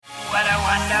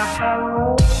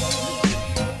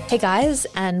Hey guys,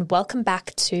 and welcome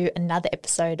back to another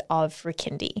episode of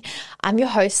Rekindi. I'm your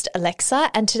host,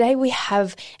 Alexa, and today we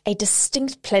have a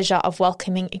distinct pleasure of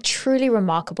welcoming a truly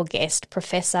remarkable guest,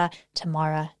 Professor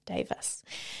Tamara Davis.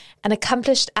 An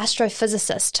accomplished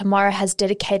astrophysicist, Tamara has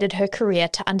dedicated her career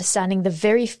to understanding the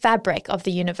very fabric of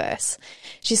the universe.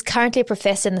 She's currently a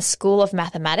professor in the School of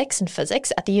Mathematics and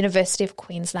Physics at the University of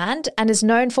Queensland and is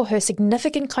known for her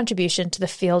significant contribution to the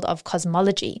field of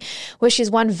cosmology, where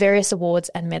she's won various awards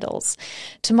and medals.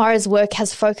 Tamara's work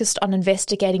has focused on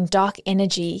investigating dark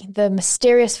energy, the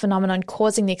mysterious phenomenon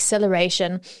causing the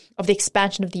acceleration of the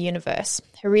expansion of the universe.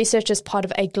 Her research is part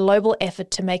of a global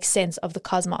effort to make sense of the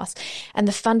cosmos and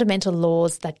the fundamental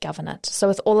laws that govern it. So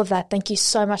with all of that, thank you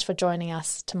so much for joining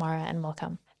us, Tamara, and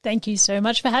welcome. Thank you so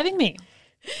much for having me.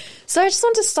 So I just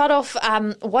want to start off,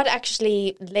 what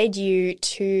actually led you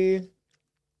to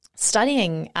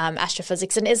studying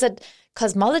astrophysics? And is it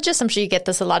cosmologists? I'm sure you get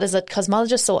this a lot. Is it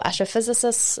cosmologists or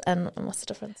astrophysicists? And what's the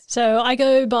difference? So I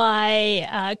go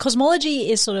by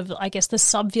cosmology is sort of, I guess, the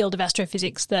subfield of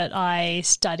astrophysics that I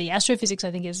study. Astrophysics,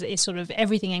 I think, is sort of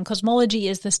everything, and cosmology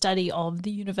is the study of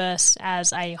the universe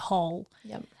as a whole.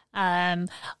 Yep.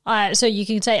 So you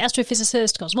can say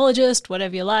astrophysicist, cosmologist,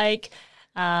 whatever you like.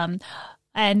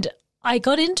 And I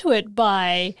got into it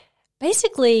by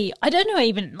basically, I don't know,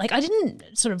 even like I didn't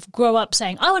sort of grow up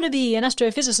saying I want to be an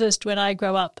astrophysicist when I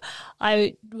grow up.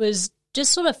 I was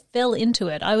just sort of fell into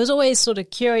it. I was always sort of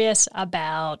curious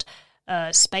about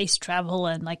space travel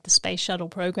and like the space shuttle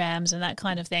programs and that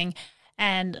kind of thing,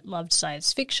 and loved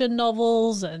science fiction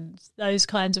novels and those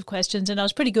kinds of questions. And I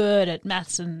was pretty good at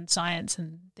maths and science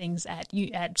and things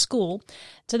at school.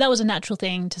 So that was a natural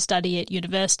thing to study at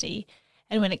university.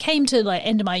 And when it came to like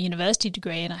end of my university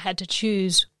degree and I had to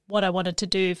choose what I wanted to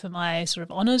do for my sort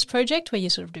of honours project, where you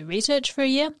sort of do research for a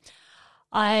year,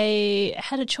 I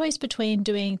had a choice between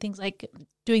doing things like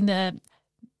doing the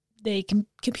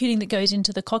computing that goes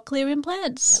into the cochlear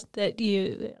implants that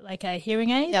you like hearing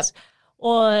aids,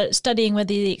 or studying whether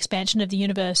the expansion of the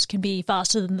universe can be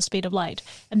faster than the speed of light.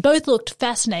 And both looked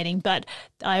fascinating, but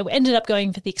I ended up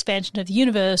going for the expansion of the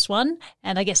universe one,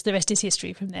 and I guess the rest is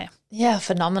history from there. Yeah,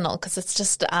 phenomenal, because it's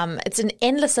just it's an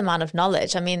endless amount of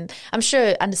knowledge. I mean, I'm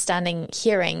sure understanding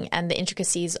hearing and the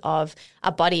intricacies of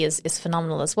our body is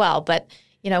phenomenal as well, but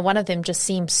you know, one of them just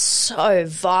seems so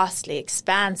vastly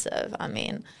expansive. I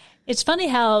mean, it's funny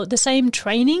how the same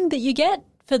training that you get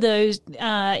for those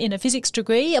in a physics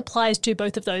degree applies to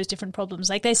both of those different problems.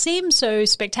 Like they seem so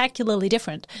spectacularly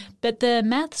different, but the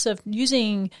maths of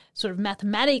using sort of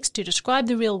mathematics to describe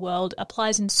the real world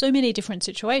applies in so many different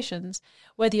situations,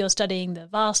 whether you're studying the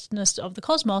vastness of the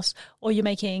cosmos or you're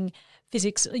making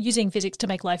physics, using physics to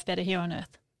make life better here on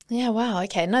Earth. Yeah, wow.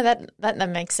 Okay. No, that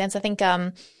makes sense. I think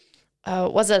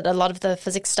was it a lot of the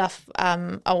physics stuff,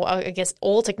 I guess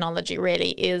all technology really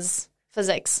is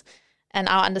physics, and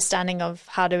our understanding of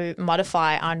how to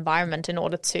modify our environment in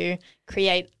order to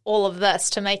create all of this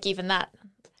to make even that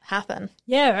happen.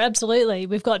 Yeah, absolutely.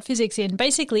 We've got physics in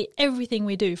basically everything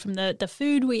we do, from the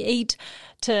food we eat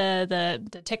to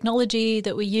the technology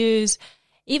that we use.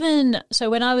 Even so,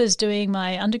 when I was doing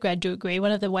my undergraduate degree,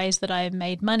 one of the ways that I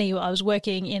made money, I was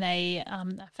working in a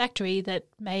factory that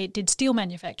did steel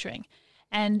manufacturing,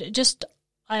 and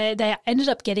they ended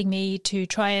up getting me to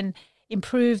try and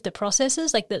improve the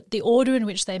processes, like the order in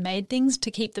which they made things,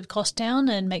 to keep the cost down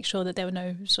and make sure that there were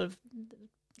no sort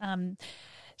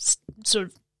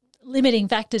of limiting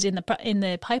factors in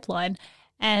the pipeline.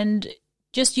 And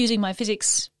just using my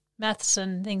physics, maths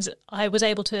and things, I was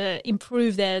able to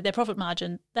improve their profit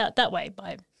margin that way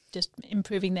by just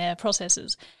improving their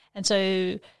processes. And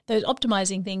so those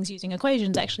optimizing things using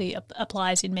equations actually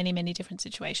applies in many, many different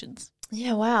situations.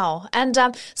 Yeah, wow. And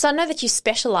so I know that you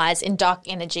specialize in dark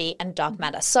energy and dark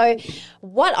matter. So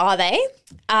what are they?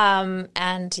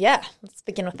 And yeah, let's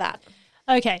begin with that.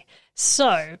 Okay,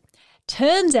 so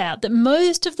turns out that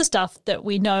most of the stuff that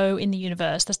we know in the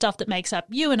universe, the stuff that makes up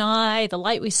you and I, the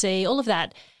light we see, all of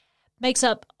that, makes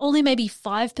up only maybe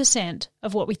 5%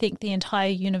 of what we think the entire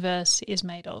universe is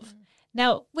made of.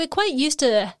 Now, we're quite used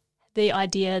to the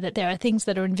idea that there are things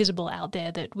that are invisible out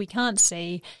there that we can't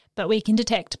see, but we can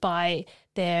detect by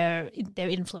their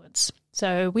influence.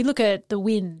 So we look at the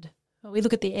wind, or we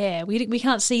look at the air. We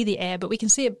can't see the air, but we can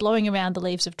see it blowing around the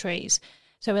leaves of trees.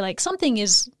 So we're like, something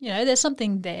is, there's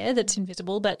something there that's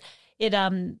invisible, but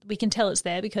we can tell it's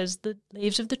there because the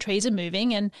leaves of the trees are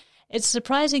moving. And it's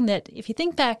surprising that if you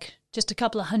think back just a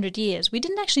couple of 100 years, we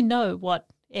didn't actually know what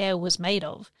air was made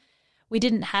of. We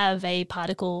didn't have a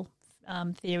particle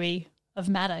theory of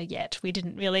matter yet. We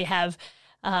didn't really have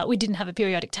a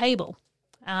periodic table.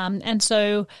 And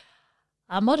so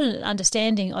our modern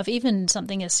understanding of even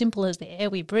something as simple as the air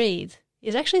we breathe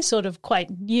is actually sort of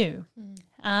quite new.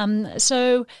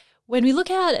 So when we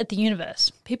look out at the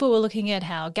universe, people were looking at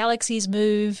how galaxies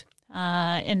move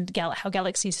and how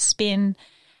galaxies spin.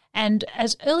 And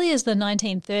as early as the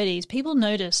 1930s, people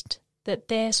noticed that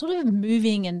they're sort of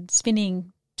moving and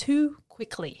spinning too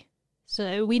quickly.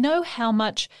 So we know how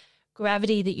much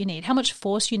gravity that you need, how much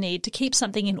force you need to keep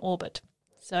something in orbit.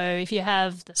 So if you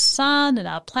have the sun and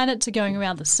our planets are going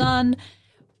around the sun,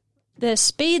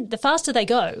 the faster they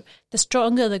go, the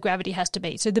stronger the gravity has to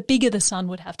be. So the bigger the sun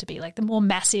would have to be, like the more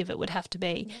massive it would have to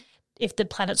be if the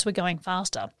planets were going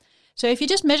faster. So if you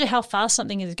just measure how fast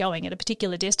something is going at a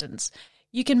particular distance,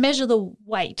 you can measure the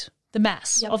weight, the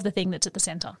mass of the thing that's at the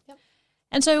center. Yep.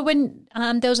 And so when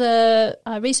there was a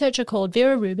researcher called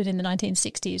Vera Rubin in the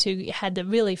 1960s who had the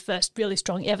really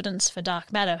strong evidence for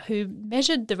dark matter, who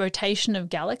measured the rotation of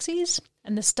galaxies,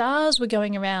 and the stars were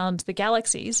going around the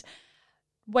galaxies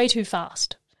way too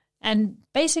fast. And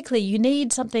basically you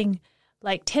need something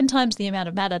like 10 times the amount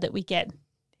of matter that we get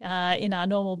in our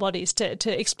normal bodies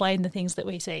to explain the things that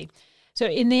we see. So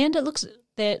in the end, it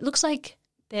looks like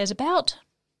there's about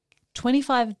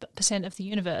 25% of the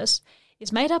universe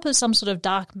is made up of some sort of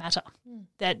dark matter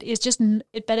that is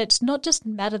but it's not just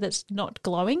matter that's not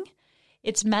glowing.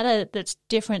 It's matter that's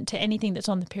different to anything that's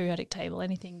on the periodic table,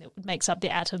 anything that makes up the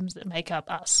atoms that make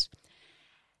up us.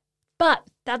 But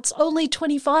that's only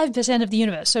 25% of the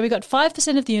universe. So we've got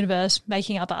 5% of the universe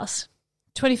making up us,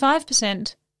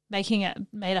 25%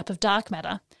 made up of dark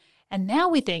matter. And now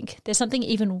we think there's something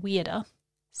even weirder.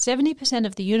 70%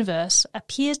 of the universe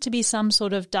appears to be some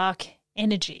sort of dark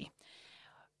energy.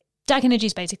 Dark energy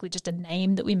is basically just a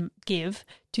name that we give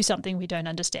to something we don't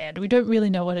understand. We don't really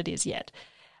know what it is yet.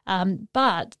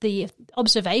 But the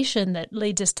observation that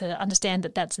leads us to understand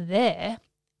that that's there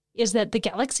is that the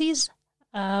galaxies,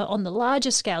 on the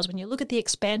larger scales, when you look at the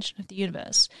expansion of the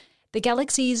universe, the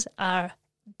galaxies are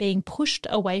being pushed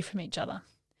away from each other.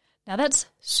 Now that's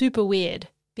super weird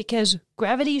because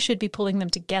gravity should be pulling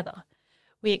them together.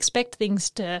 We expect things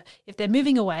to, if they're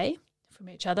moving away from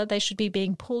each other, they should be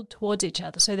being pulled towards each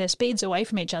other. So their speeds away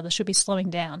from each other should be slowing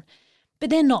down.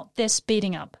 But they're not. They're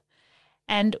speeding up.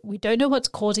 And we don't know what's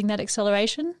causing that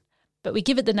acceleration, but we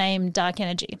give it the name dark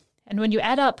energy. And when you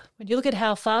look at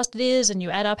how fast it is and you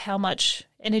add up how much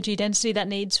energy density that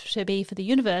needs to be for the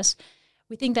universe,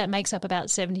 we think that makes up about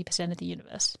 70% of the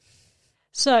universe.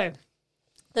 So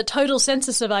the total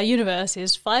census of our universe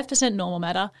is 5% normal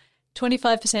matter,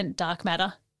 25% dark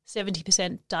matter,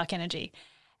 70% dark energy.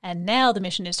 And now the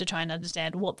mission is to try and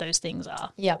understand what those things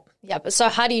are. Yep. So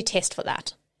how do you test for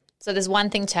that? So there's one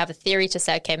thing to have a theory to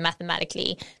say, okay,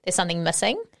 mathematically there's something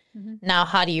missing. Mm-hmm. Now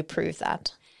how do you prove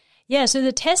that? Yeah, so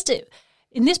the test,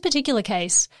 in this particular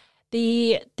case,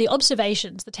 the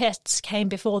observations, the tests came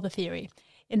before the theory,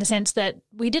 in the sense that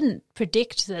we didn't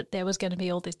predict that there was going to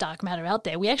be all this dark matter out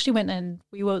there. We actually went and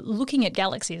we were looking at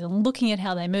galaxies and looking at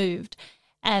how they moved,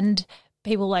 and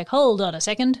people were like, hold on a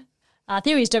second, our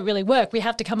theories don't really work. If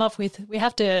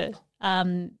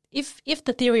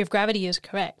the theory of gravity is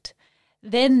correct,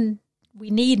 then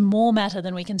we need more matter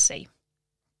than we can see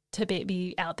to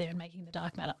be out there and making the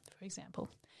dark matter, for example.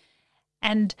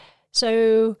 And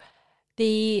so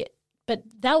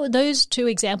those two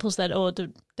examples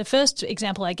the first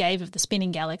example I gave of the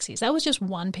spinning galaxies, that was just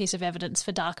one piece of evidence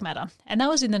for dark matter. And that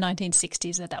was in the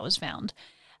 1960s that was found.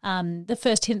 The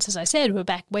first hints, as I said, were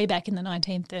way back in the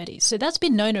 1930s. So that's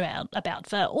been known about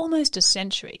for almost a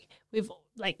century. We've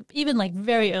even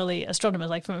very early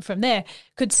astronomers from there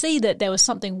could see that there was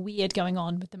something weird going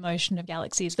on with the motion of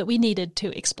galaxies that we needed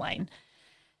to explain.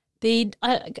 The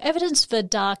evidence for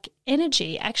dark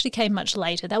energy actually came much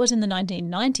later. That was in the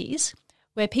 1990s,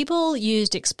 where people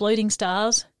used exploding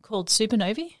stars called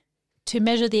supernovae to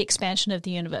measure the expansion of the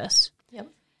universe. Yep.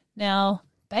 Now,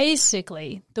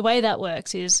 basically, the way that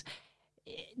works is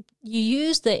you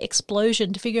use the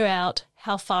explosion to figure out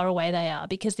how far away they are,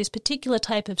 because this particular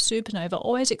type of supernova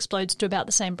always explodes to about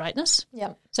the same brightness.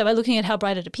 Yep. So by looking at how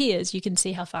bright it appears, you can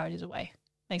see how far it is away.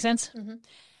 Make sense? Mm-hmm.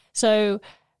 So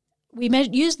we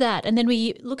use that, and then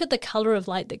we look at the color of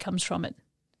light that comes from it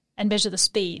and measure the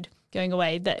speed going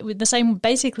away. That with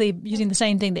basically using the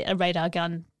same thing that a radar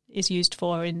gun is used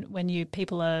for when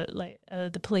people are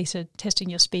the police are testing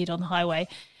your speed on the highway.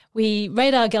 We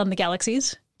radar gun the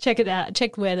galaxies, check it out,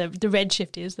 check where the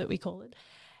redshift is that we call it,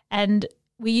 and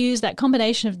we use that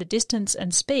combination of the distance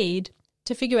and speed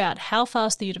to figure out how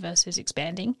fast the universe is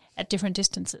expanding at different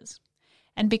distances.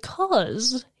 And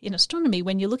because in astronomy,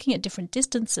 when you're looking at different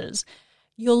distances,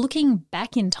 you're looking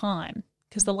back in time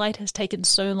because the light has taken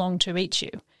so long to reach you.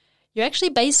 you're actually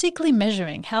basically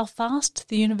measuring how fast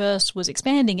the universe was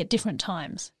expanding at different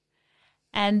times.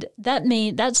 And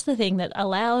that's the thing that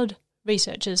allowed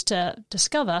researchers to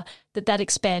discover that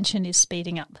expansion is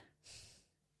speeding up.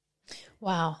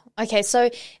 Wow. Okay,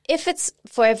 so if it's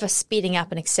forever speeding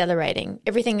up and accelerating,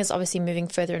 everything is obviously moving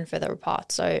further and further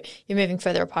apart. So you're moving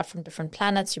further apart from different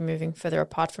planets, you're moving further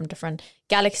apart from different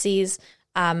galaxies.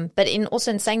 But in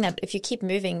saying that, if you keep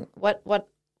moving,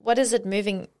 what is it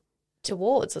moving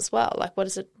towards as well? Like, what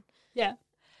is it?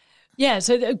 Yeah,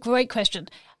 so a great question.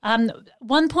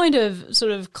 One point of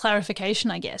sort of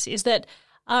clarification, I guess, is that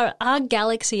our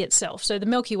galaxy itself, so the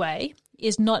Milky Way,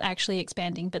 is not actually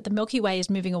expanding, but the Milky Way is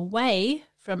moving away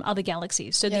from other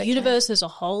galaxies. So the universe as a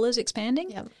whole is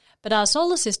expanding, but our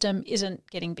solar system isn't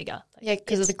getting bigger.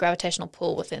 Because of the gravitational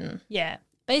pull within. Yeah.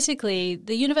 Basically,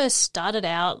 the universe started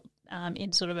out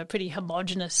in sort of a pretty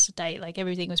homogeneous state, like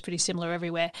everything was pretty similar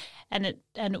everywhere, and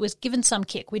it was given some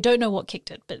kick. We don't know what kicked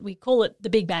it, but we call it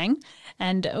the Big Bang,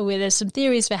 and there's some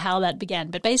theories for how that began.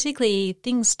 But basically,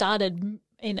 things started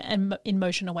in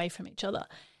motion away from each other,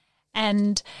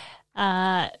 and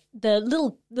the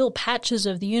little patches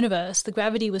of the universe, the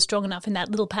gravity was strong enough in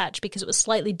that little patch because it was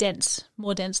slightly dense,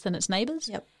 more dense than its neighbours.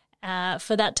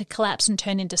 For that to collapse and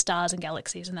turn into stars and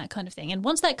galaxies and that kind of thing. And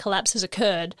once that collapse has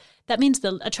occurred, that means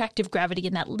the attractive gravity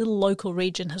in that little local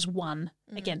region has won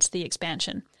against the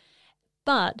expansion.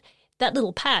 But that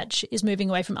little patch is moving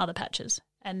away from other patches.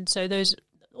 And so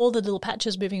all the little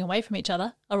patches moving away from each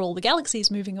other are all the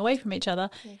galaxies moving away from each other.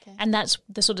 And that's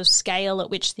the sort of scale at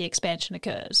which the expansion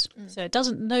occurs. So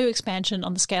no expansion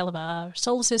on the scale of our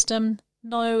solar system,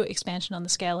 no expansion on the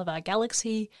scale of our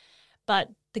galaxy, but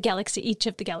each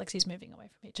of the galaxies moving away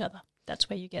from each other. That's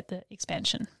where you get the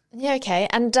expansion. Yeah, okay.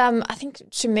 And I think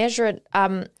to measure it,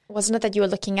 wasn't it that you were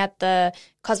looking at the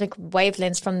cosmic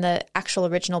wavelengths from the actual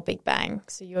original Big Bang?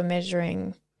 So you were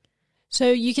measuring. So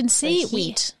you can see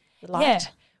the light. Yeah,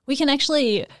 we can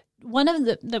actually. One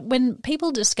of when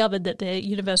people discovered that the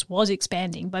universe was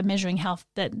expanding by measuring how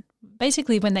that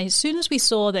basically as soon as we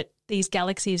saw that these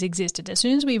galaxies existed, as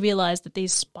soon as we realized that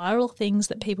these spiral things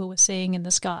that people were seeing in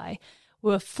the sky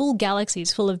were full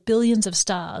galaxies full of billions of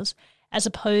stars, as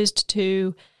opposed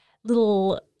to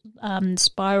little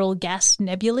spiral gas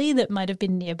nebulae that might have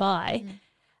been nearby.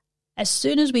 As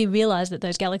soon as we realized that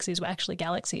those galaxies were actually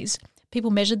galaxies,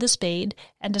 people measured the speed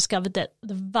and discovered that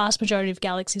the vast majority of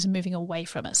galaxies are moving away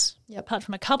from us. Apart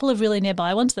from a couple of really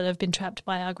nearby ones that have been trapped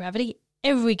by our gravity,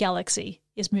 every galaxy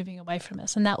is moving away from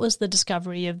us. And that was the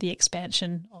discovery of the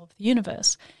expansion of the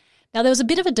universe. Now, there was a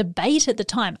bit of a debate at the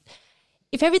time.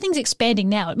 If everything's expanding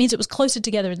now, it means it was closer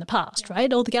together in the past,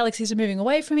 right? All the galaxies are moving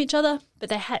away from each other, but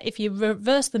if you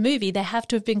reverse the movie, they have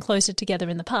to have been closer together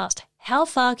in the past. How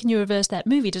far can you reverse that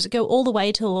movie? Does it go all the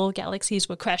way till all galaxies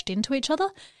were crashed into each other?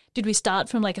 Did we start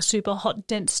from like a super hot,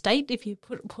 dense state if you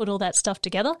put all that stuff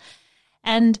together?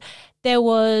 And there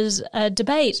was a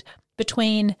debate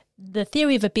between the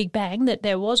theory of a Big Bang, that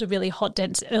there was a really hot,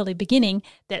 dense early beginning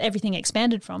that everything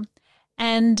expanded from,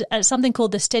 and something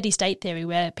called the steady state theory,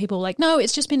 where people were like, no,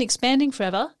 it's just been expanding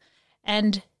forever,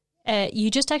 and you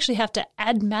just actually have to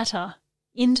add matter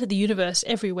into the universe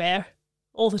everywhere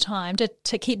all the time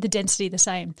to keep the density the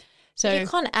same. So you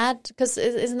can't add, because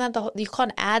isn't that you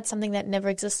can't add something that never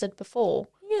existed before?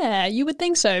 Yeah, you would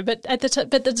think so, but at the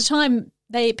time,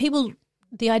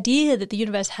 the idea that the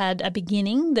universe had a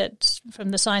beginning that,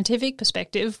 from the scientific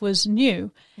perspective, was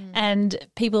new, and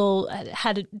people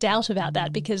had a doubt about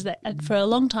that because for a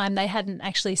long time they hadn't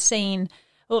actually seen,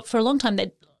 or for a long time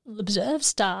they'd observed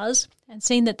stars and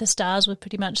seen that the stars were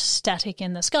pretty much static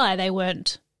in the sky. They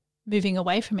weren't moving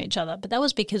away from each other, but that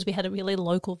was because we had a really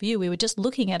local view. We were just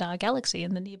looking at our galaxy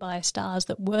and the nearby stars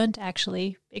that weren't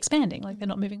actually expanding, like they're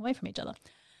not moving away from each other.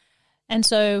 And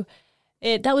so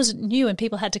that was new, and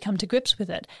people had to come to grips with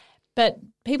it. But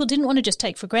people didn't want to just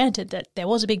take for granted that there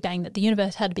was a Big Bang, that the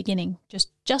universe had a beginning,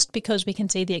 just because we can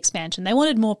see the expansion. They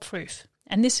wanted more proof.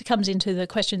 And this comes into the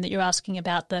question that you're asking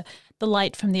about the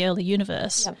light from the early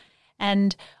universe. Yep.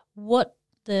 And what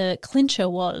the clincher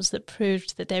was that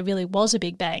proved that there really was a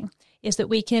Big Bang is that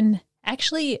we can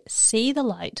actually see the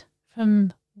light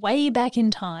from way back in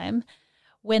time,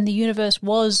 when the universe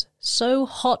was so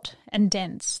hot and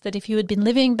dense that if you had been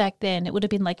living back then, it would have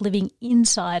been like living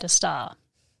inside a star,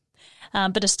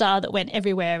 but a star that went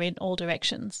everywhere in all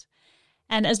directions.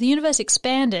 And as the universe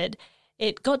expanded,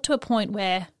 it got to a point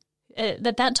where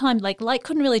at that time, like, light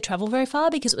couldn't really travel very far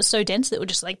because it was so dense that it would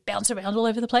just like bounce around all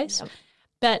over the place. Yep.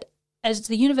 But as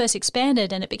the universe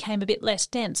expanded and it became a bit less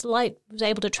dense, light was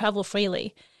able to travel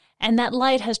freely. And that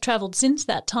light has travelled since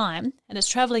that time, and it's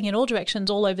travelling in all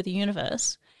directions all over the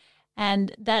universe.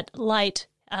 And that light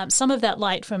some of that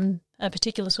light from a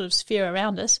particular sort of sphere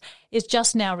around us is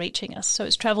just now reaching us. So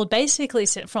it's traveled basically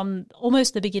from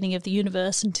almost the beginning of the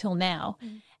universe until now.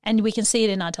 And we can see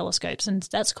it in our telescopes. And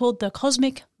that's called the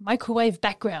cosmic microwave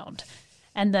background.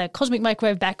 And the cosmic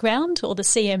microwave background, or the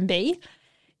CMB,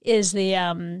 is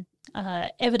the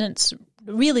evidence,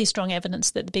 really strong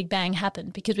evidence that the Big Bang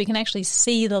happened, because we can actually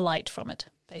see the light from it,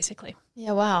 basically.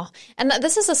 Yeah, wow. And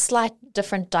this is a slight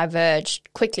different diverge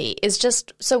quickly. Is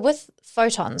just, so with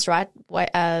photons, right,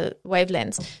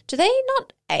 wavelengths, do they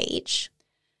not age?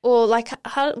 Or like,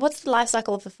 what's the life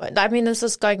cycle of the photon? I mean, this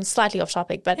is going slightly off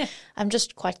topic, but I'm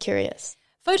just quite curious.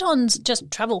 Photons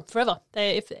just travel forever.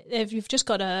 If you've just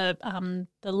got the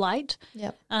light,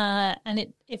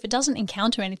 and if it doesn't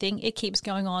encounter anything, it keeps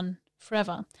going on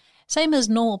forever. Same as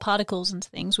normal particles and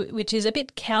things, which is a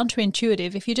bit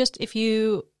counterintuitive. If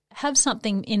you have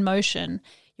something in motion,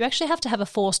 you actually have to have a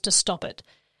force to stop it.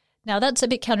 Now, that's a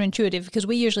bit counterintuitive because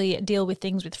we usually deal with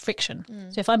things with friction.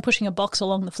 So if I'm pushing a box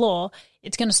along the floor,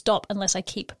 it's going to stop unless I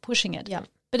keep pushing it. Yeah.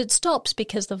 But it stops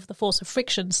because of the force of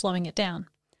friction slowing it down.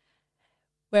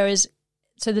 Whereas,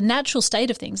 so the natural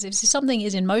state of things, if something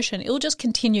is in motion, it'll just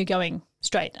continue going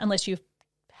straight unless you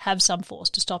have some force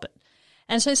to stop it.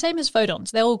 And so same as photons,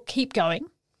 they'll keep going.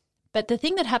 But the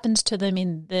thing that happens to them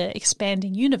in the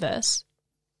expanding universe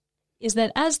is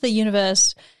that as the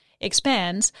universe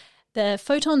expands, the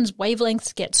photon's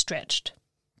wavelengths get stretched.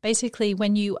 Basically,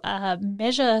 when you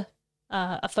measure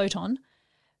a photon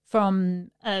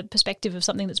from a perspective of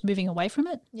something that's moving away from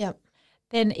it,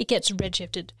 then it gets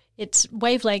redshifted. Its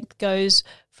wavelength goes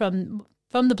from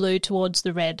the blue towards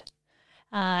the red.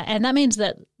 And that means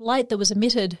that light that was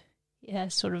emitted,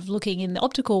 sort of looking in the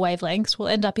optical wavelengths, will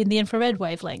end up in the infrared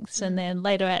wavelengths and then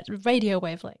later at radio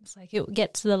wavelengths. Like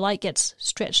the light gets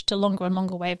stretched to longer and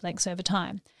longer wavelengths over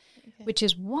time. Which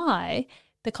is why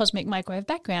the cosmic microwave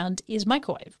background is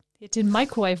microwave. It's in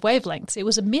microwave wavelengths. It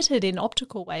was emitted in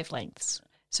optical wavelengths.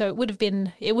 So it would have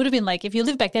been like, if you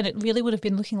lived back then, it really would have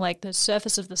been looking like the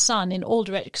surface of the sun in all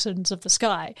directions of the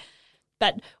sky.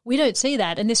 But we don't see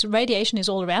that, and this radiation is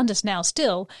all around us now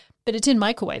still, but it's in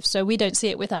microwave, so we don't see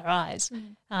it with our eyes.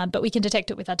 But we can detect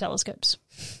it with our telescopes.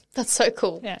 That's so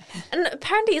cool. Yeah. And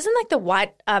apparently, isn't like the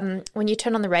white, when you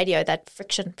turn on the radio, that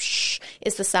friction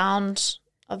is the sound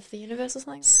of the universe or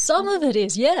something? Some of it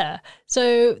is, yeah.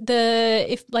 So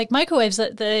if microwaves,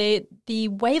 the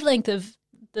wavelength of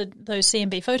those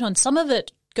CMB photons, some of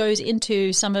it goes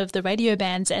into some of the radio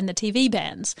bands and the TV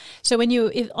bands. So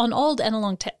on old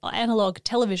analog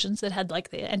televisions that had like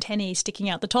the antennae sticking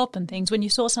out the top and things, when you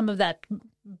saw some of that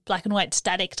black and white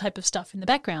static type of stuff in the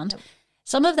background,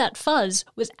 some of that fuzz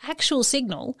was actual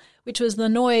signal, which was the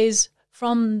noise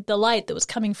from the light that was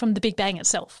coming from the Big Bang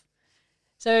itself.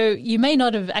 So you may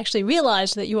not have actually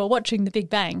realized that you were watching the Big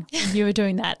Bang when you were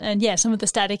doing that. And yeah, some of the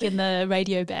static in the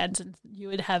radio bands, and you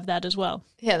would have that as well.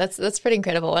 Yeah, that's pretty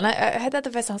incredible. And I heard that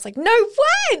the first time, I was like, no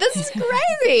way, this is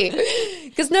crazy.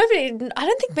 Because I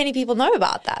don't think many people know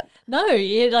about that. No,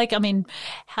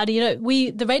 how do you know?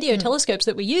 The radio telescopes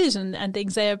that we use and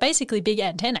things, they're basically big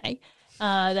antennae.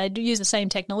 They do use the same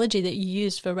technology that you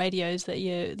use for radios that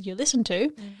you listen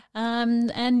to.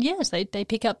 And yes, they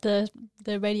pick up the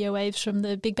radio waves from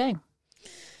the Big Bang.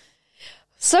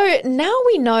 So now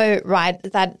we know, right,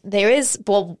 that there is,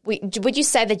 would you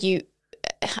say that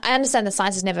I understand that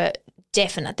science is never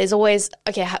definite. There's always,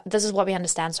 this is what we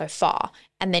understand so far,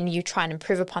 and then you try and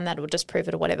improve upon that or disprove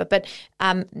it or whatever. But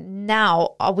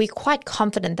now, are we quite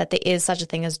confident that there is such a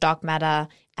thing as dark matter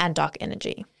and dark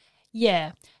energy?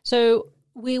 Yeah. So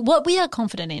what we are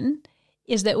confident in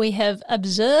is that we have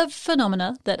observed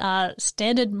phenomena that our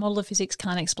standard model of physics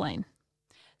can't explain.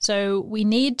 So we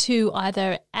need to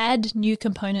either add new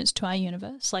components to our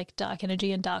universe, like dark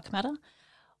energy and dark matter,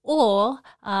 or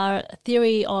our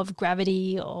theory of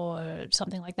gravity or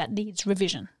something like that needs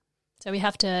revision. So we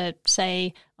have to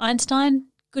say, Einstein,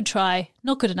 good try,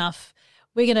 not good enough.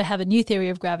 We're going to have a new theory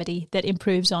of gravity that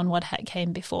improves on what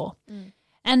came before.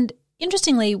 And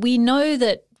interestingly, we know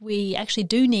that we actually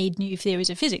do need new theories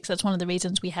of physics. That's one of the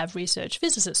reasons we have research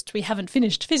physicists. We haven't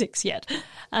finished physics yet.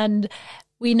 And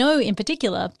we know in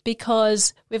particular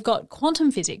because we've got quantum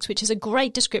physics, which is a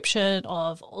great description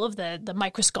of all of the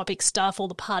microscopic stuff, all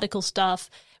the particle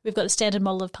stuff. We've got the standard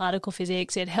model of particle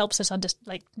physics. It helps us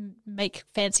make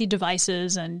fancy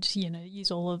devices and,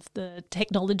 use all of the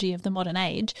technology of the modern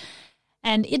age.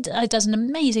 And it does an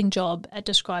amazing job at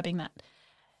describing that.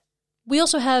 We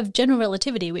also have general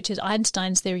relativity, which is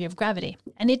Einstein's theory of gravity,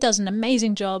 and it does an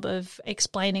amazing job of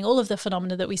explaining all of the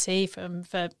phenomena that we see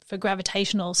for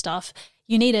gravitational stuff.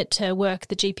 You need it to work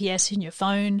the GPS in your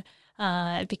phone.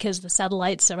 because the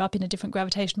satellites are up in a different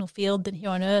gravitational field than here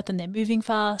on Earth, and they're moving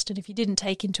fast. And if you didn't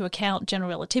take into account general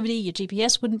relativity, your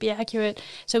GPS wouldn't be accurate.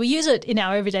 So we use it in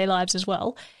our everyday lives as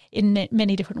well in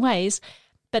many different ways.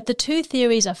 But the two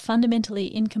theories are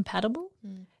fundamentally incompatible.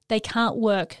 They can't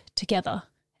work together.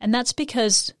 And that's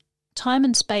because time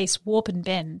and space warp and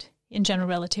bend in general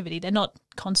relativity. They're not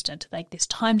constant. Like this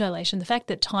time dilation, the fact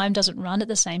that time doesn't run at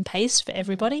the same pace for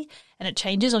everybody and it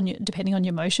changes depending on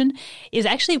your motion is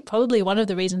actually probably one of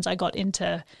the reasons I got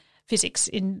into physics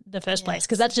in the first place,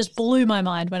 because that just blew my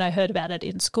mind when I heard about it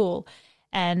in school.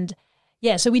 And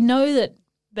so we know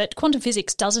that quantum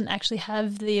physics doesn't actually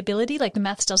have the ability, like the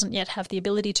maths doesn't yet have the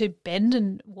ability to bend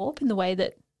and warp in the way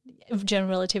that general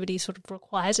relativity sort of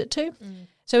requires it to.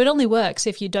 So it only works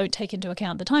if you don't take into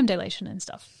account the time dilation and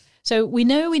stuff. So we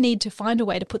know we need to find a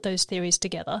way to put those theories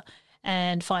together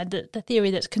and find the theory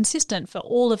that's consistent for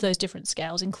all of those different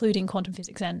scales, including quantum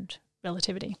physics and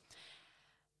relativity.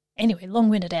 Anyway,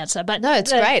 long-winded answer. But no,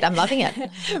 it's great. I'm loving it.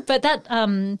 But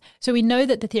so we know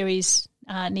that the theories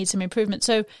need some improvement.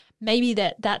 So maybe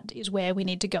that is where we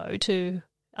need to go to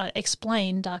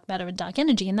explain dark matter and dark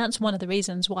energy, and that's one of the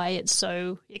reasons why it's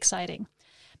so exciting.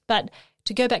 But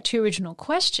to go back to your original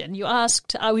question, you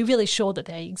asked, are we really sure that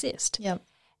they exist? Yep.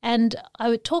 And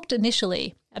I talked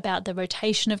initially about the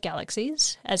rotation of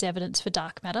galaxies as evidence for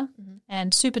dark matter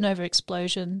and supernova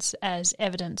explosions as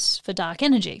evidence for dark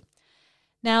energy.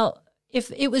 Now,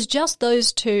 if it was just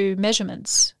those two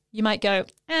measurements, you might go,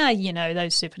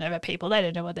 those supernova people, they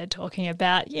don't know what they're talking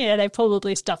about. Yeah, they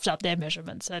probably stuffed up their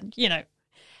measurements. And,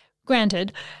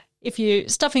 granted, if you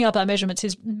stuffing up our measurements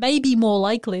is maybe more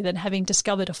likely than having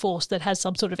discovered a force that has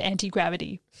some sort of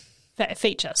anti-gravity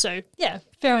feature. So, yeah,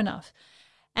 fair enough.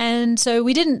 And so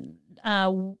we didn't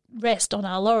rest on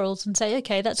our laurels and say,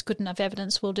 okay, that's good enough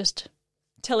evidence. We'll just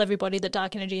tell everybody that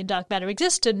dark energy and dark matter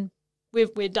exist and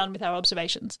we're done with our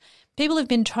observations. People have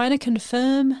been trying to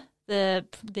confirm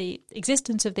the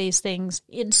existence of these things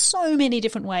in so many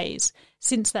different ways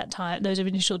since that time, those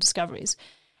initial discoveries.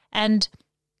 And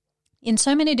in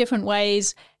so many different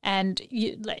ways and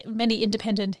many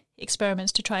independent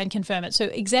experiments to try and confirm it. So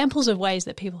examples of ways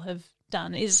that people have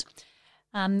done is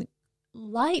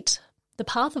light, the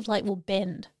path of light will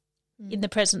bend in the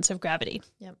presence of gravity.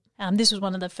 Yep. This was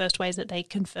one of the first ways that they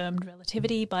confirmed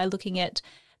relativity by looking at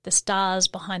the stars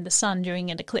behind the sun during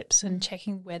an eclipse and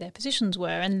checking where their positions were.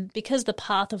 And because the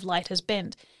path of light has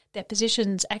bent, their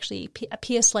positions actually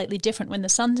appear slightly different when the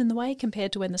sun's in the way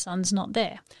compared to when the sun's not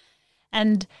there.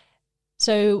 And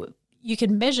so you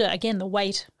can measure, again, the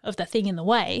weight of the thing in the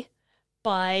way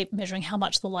by measuring how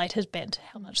much the light has bent,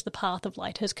 how much the path of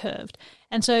light has curved.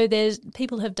 And so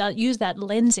people have used that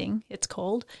lensing, it's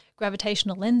called,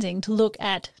 gravitational lensing, to look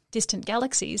at distant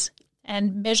galaxies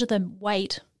and measure the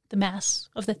weight, the mass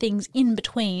of the things in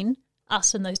between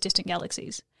us and those distant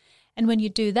galaxies. And when you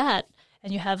do that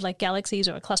and you have like galaxies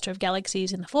or a cluster of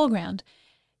galaxies in the foreground,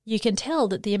 you can tell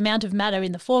that the amount of matter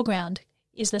in the foreground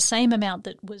is the same amount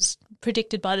that was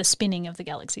predicted by the spinning of the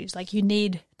galaxies. Like you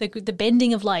need the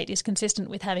bending of light is consistent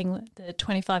with having the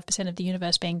 25% of the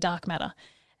universe being dark matter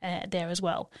there as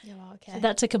well. Yeah, okay. So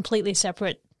that's a completely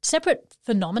separate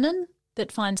phenomenon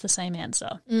that finds the same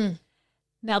answer.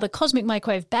 Now, the cosmic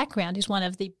microwave background is one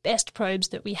of the best probes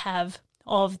that we have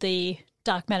of the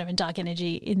dark matter and dark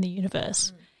energy in the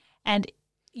universe. And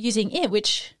using it,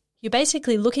 which you're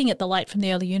basically looking at the light from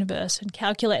the early universe and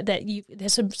calculate that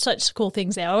there's some such cool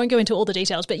things there. I won't go into all the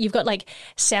details, but you've got like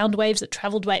sound waves that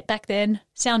traveled way back then.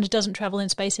 Sound doesn't travel in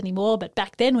space anymore, but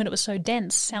back then when it was so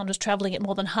dense, sound was traveling at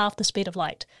more than half the speed of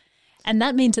light. And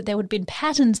that means that there would have been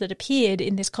patterns that appeared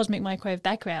in this cosmic microwave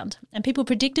background. And people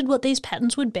predicted what these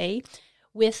patterns would be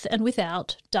with and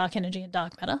without dark energy and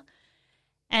dark matter.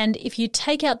 And if you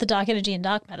take out the dark energy and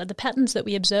dark matter, the patterns that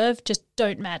we observe just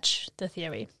don't match the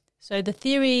theory. So the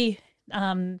theory,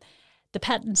 the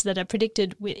patterns that are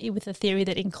predicted with a theory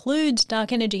that includes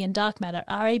dark energy and dark matter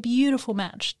are a beautiful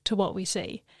match to what we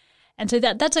see. And so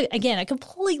that's, again, a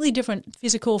completely different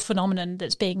physical phenomenon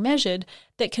that's being measured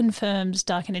that confirms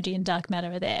dark energy and dark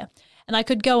matter are there. And I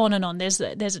could go on and on. There's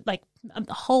like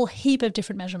a whole heap of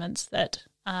different measurements that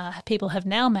people have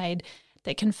now made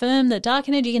that confirm that dark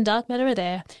energy and dark matter are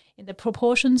there in the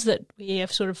proportions that we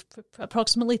have sort of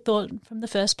approximately thought from the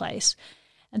first place.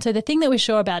 And so the thing that we're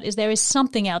sure about is there is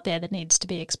something out there that needs to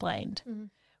be explained.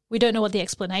 We don't know what the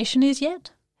explanation is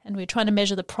yet, and we're trying to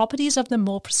measure the properties of them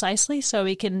more precisely so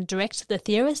we can direct the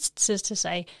theorists as to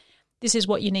say, this is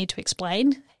what you need to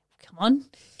explain. Come on,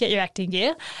 get your acting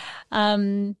gear.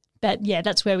 But yeah,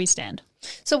 that's where we stand.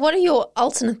 So what are your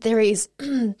alternate theories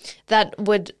that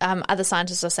would other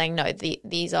scientists are saying, no,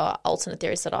 these are alternate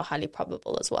theories that are highly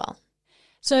probable as well?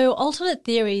 So alternate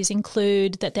theories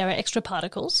include that there are extra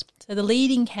particles. So the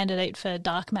leading candidate for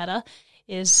dark matter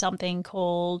is something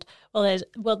called,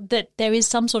 that there is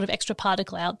some sort of extra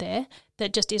particle out there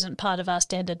that just isn't part of our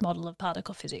standard model of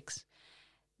particle physics.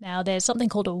 Now, there's something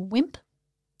called a WIMP,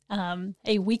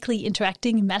 a weakly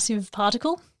interacting massive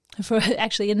particle.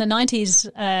 Actually, in the 90s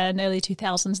and early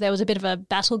 2000s, there was a bit of a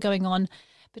battle going on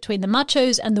between the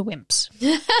machos and the WIMPs.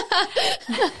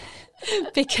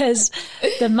 Because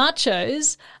the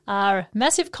machos are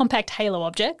massive compact halo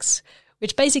objects,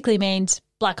 which basically means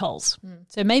black holes.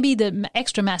 So maybe the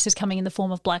extra mass is coming in the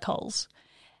form of black holes.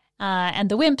 And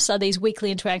the WIMPs are these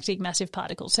weakly interacting massive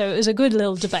particles. So it was a good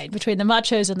little debate between the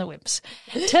machos and the WIMPs.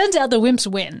 It turns out the WIMPs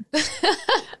win.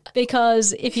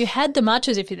 Because if you had the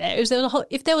machos,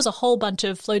 if there was a whole bunch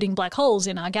of floating black holes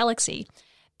in our galaxy,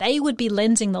 they would be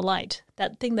lensing the light,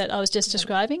 that thing that I was just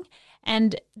describing.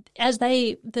 And as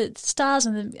the stars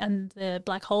and the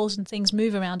black holes and things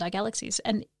move around our galaxies,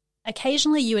 and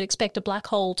occasionally you would expect a black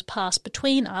hole to pass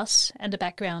between us and a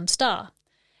background star.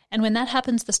 And when that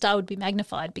happens, the star would be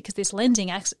magnified because this lensing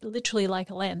acts literally like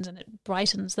a lens and it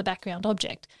brightens the background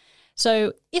object.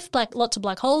 So if lots of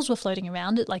black holes were floating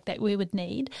around it like that we would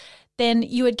need, then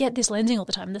you would get this lensing all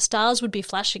the time. The stars would be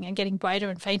flashing and getting brighter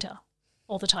and fainter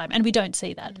all the time, and we don't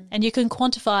see that. And you can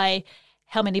quantify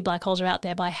how many black holes are out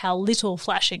there by how little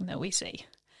flashing that we see.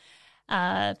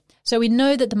 So we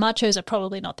know that the machos are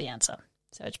probably not the answer.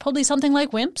 So it's probably something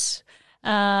like WIMPs.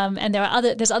 And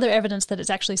there's other evidence that it's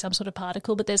actually some sort of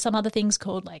particle, but there's some other things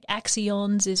called like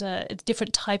axions is a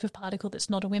different type of particle that's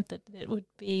not a WIMP that would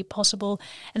be possible.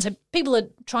 And so people are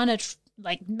trying to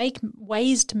make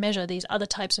ways to measure these other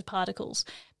types of particles,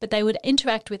 but they would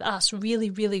interact with us really,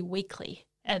 really weakly,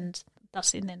 and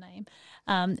thus in their name.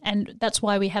 And that's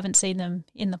why we haven't seen them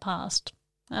in the past.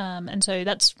 And so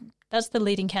that's the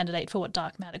leading candidate for what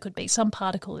dark matter could be. Some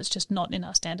particle is just not in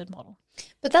our standard model.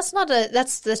 But that's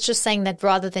just saying that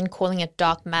rather than calling it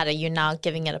dark matter, you're now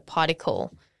giving it a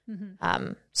particle.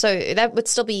 So that would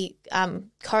still be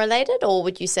correlated, or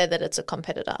would you say that it's a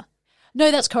competitor?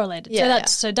 No, that's correlated.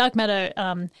 So dark matter,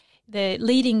 the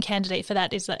leading candidate for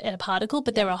that is a particle,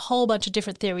 but there are a whole bunch of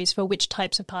different theories for which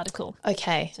types of particle.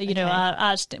 Okay. So, in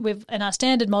our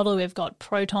standard model, we've got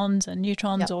protons and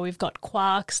neutrons, or we've got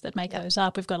quarks that make those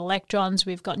up. We've got electrons,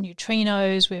 we've got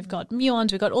neutrinos, we've got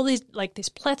muons, we've got all these, this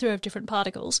plethora of different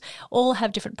particles, all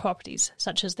have different properties,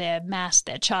 such as their mass,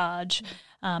 their charge,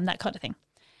 that kind of thing.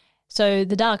 So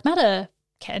the dark matter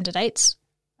candidates,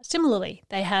 similarly,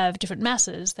 they have different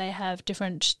masses, they have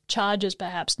different charges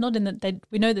perhaps, not in that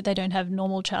we know that they don't have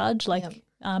normal charge,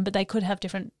 but they could have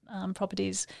different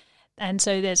properties. And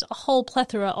so there's a whole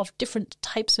plethora of different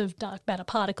types of dark matter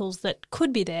particles that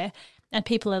could be there, and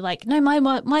people are like, no,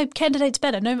 my candidate's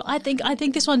better. No, I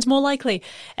think this one's more likely.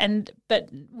 But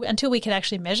until we can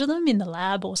actually measure them in the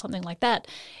lab or something like that,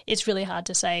 it's really hard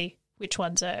to say which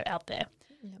ones are out there.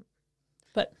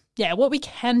 But yeah, what we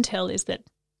can tell is that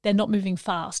they're not moving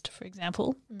fast, for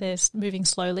example. They're moving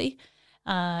slowly.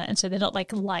 And so they're not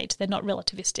like light. They're not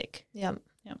relativistic. Yeah.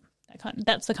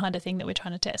 That's the kind of thing that we're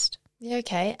trying to test. Yeah,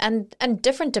 okay. And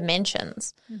different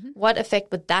dimensions. What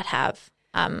effect would that have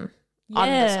on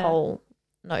this whole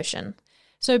notion?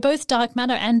 So both dark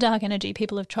matter and dark energy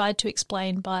people have tried to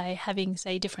explain by having,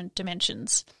 say, different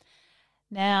dimensions.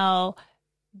 Now,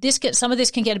 some of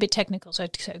this can get a bit technical, so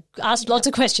ask lots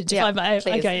of questions. Yeah, if I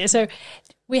may. Okay, so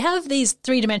we have these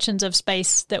 3 dimensions of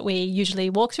space that we usually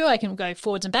walk through. I can go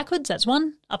forwards and backwards, that's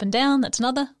one. Up and down, that's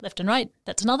another. Left and right,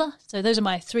 that's another. So those are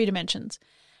my 3 dimensions.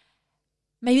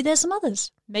 Maybe there's some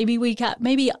others. Maybe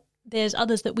there's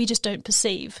others that we just don't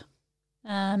perceive.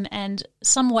 And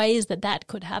some ways that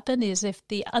could happen is if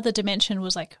the other dimension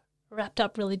was wrapped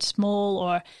up really small,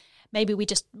 or maybe we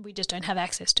just don't have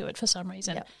access to it for some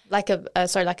reason. Yeah. Like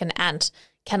an ant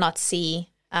cannot see.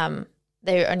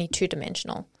 They're only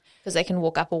 2-dimensional because they can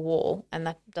walk up a wall, and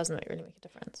that doesn't really make a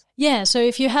difference. Yeah. So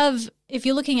if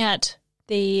you're looking at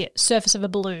the surface of a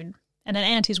balloon, and an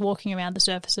ant is walking around the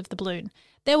surface of the balloon,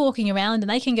 they're walking around and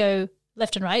they can go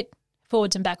left and right,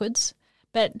 forwards and backwards,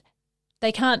 but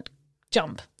they can't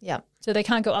jump. Yeah. So they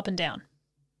can't go up and down.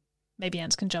 Maybe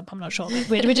ants can jump. I'm not sure.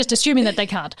 We're just assuming that they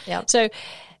can't. Yeah. So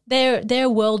their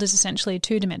world is essentially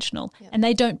 2-dimensional, and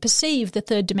they don't perceive the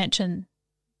 3rd dimension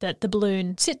that the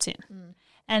balloon sits in.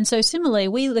 And so similarly,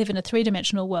 we live in a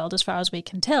 3-dimensional world as far as we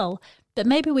can tell, but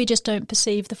maybe we just don't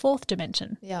perceive the 4th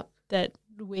dimension that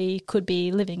we could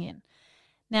be living in.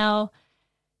 Now,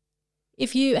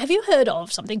 have you heard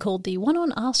of something called the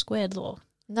 1/r² law?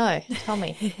 No, tell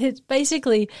me. It's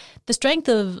basically the strength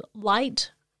of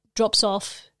light drops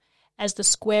off as the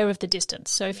square of the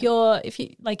distance. So if you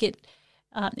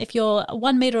if you're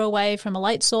 1 meter away from a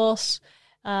light source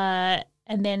and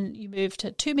then you move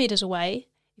to 2 meters away,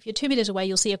 if you're 2 meters away,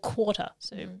 you'll see a quarter,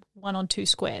 so 1 on 2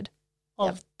 squared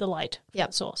of the light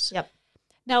source. Yep.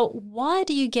 Now, why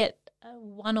do you get a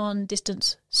 1 on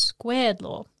distance squared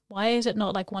law? Why is it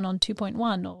not like 1 on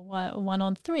 2.1 or 1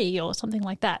 on 3 or something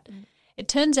like that? It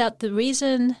turns out the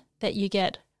reason that you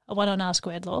get a 1 on r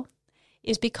squared law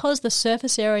is because the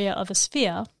surface area of a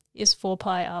sphere is 4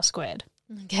 pi r squared.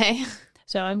 Okay.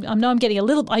 So I know I'm getting a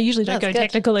little. I usually don't go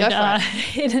technical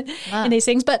in these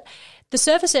things, but the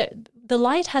surface, the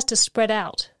light has to spread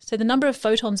out. So the number of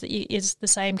photons that is the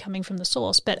same coming from the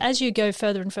source, but as you go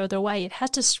further and further away, it has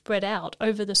to spread out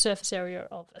over the surface area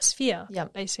of a sphere,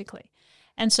 basically.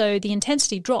 And so the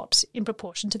intensity drops in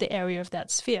proportion to the area of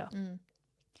that sphere.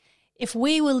 If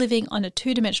we were living on a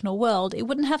 2-dimensional world, it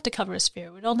wouldn't have to cover a sphere.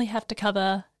 It would only have to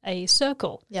cover a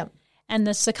circle. And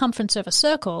the circumference of a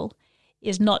circle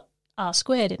is not r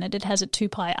squared in it. It has a 2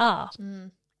 pi r.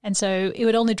 And so it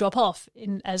would only drop off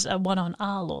as a 1 on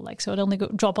r law, so it would only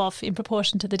drop off in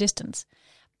proportion to the distance.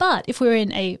 But if we're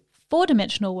in a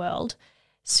 4-dimensional world,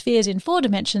 spheres in 4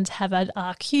 dimensions have an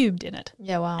r cubed in it.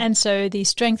 Yeah, wow. And so the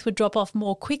strength would drop off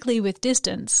more quickly with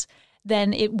distance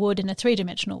than it would in a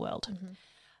 3-dimensional world.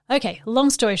 Okay,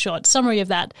 long story short, summary of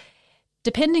that.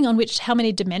 Depending on how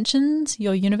many dimensions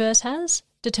your universe has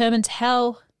determines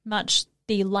how much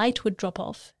the light would drop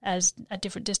off at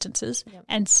different distances,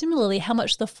 and similarly how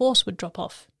much the force would drop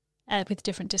off with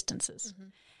different distances.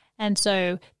 And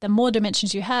so the more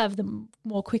dimensions you have, the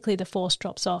more quickly the force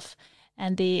drops off,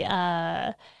 and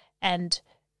and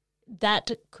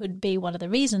that could be one of the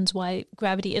reasons why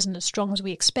gravity isn't as strong as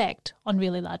we expect on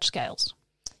really large scales.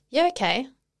 Yeah, okay.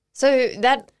 So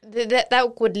that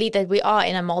would lead that we are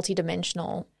in a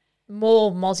multidimensional,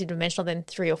 more multidimensional than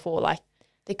 3 or 4. Like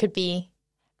there could be.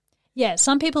 Yeah,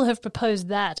 some people have proposed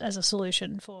that as a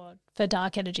solution for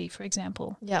dark energy, for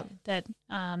example. Yeah. That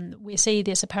we see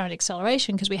this apparent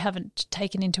acceleration because we haven't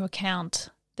taken into account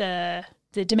the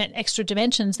extra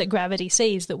dimensions that gravity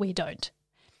sees that we don't.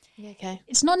 Okay.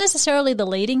 It's not necessarily the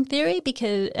leading theory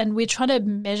and we're trying to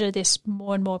measure this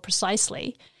more and more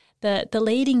precisely. The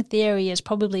leading theory is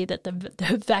probably that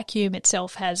the vacuum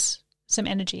itself has some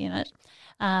energy in it.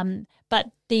 But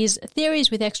these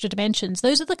theories with extra dimensions,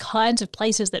 those are the kinds of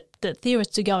places that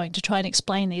theorists are going to try and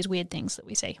explain these weird things that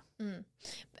we see.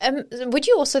 Would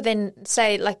you also then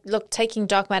say, look, taking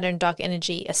dark matter and dark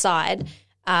energy aside,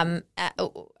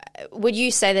 would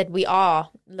you say that we are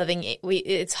living,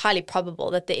 it's highly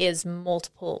probable that there is more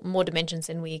dimensions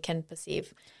than we can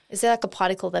perceive? Is there like a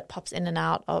particle that pops in and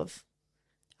out of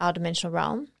our dimensional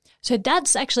realm? So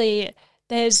that's actually,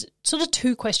 there's sort of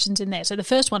 2 questions in there. So the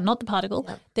first one, not the particle,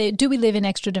 do we live in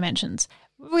extra dimensions?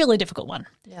 Really difficult one.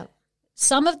 Yeah.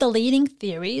 Some of the leading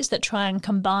theories that try and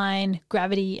combine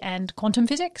gravity and quantum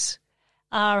physics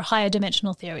are higher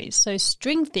dimensional theories. So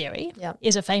string theory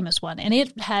is a famous one, and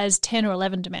it has 10 or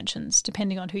 11 dimensions,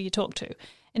 depending on who you talk to.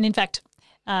 And in fact,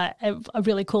 a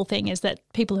really cool thing is that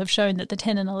people have shown that the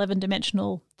 10 and 11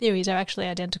 dimensional theories are actually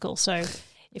identical. So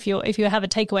if you have a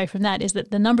takeaway from that is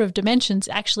that the number of dimensions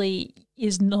actually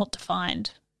is not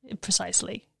defined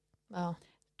precisely. Wow.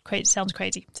 Sounds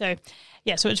crazy. So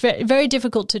so it's very, very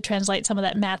difficult to translate some of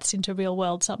that maths into real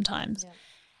world sometimes. Yeah.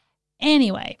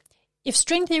 Anyway, if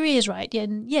string theory is right,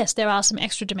 yes, there are some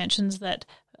extra dimensions that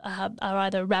are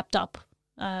either wrapped up,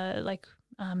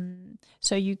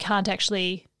 so you can't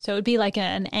actually. So it would be like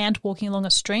an ant walking along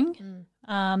a string,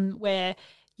 where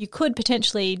you could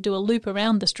potentially do a loop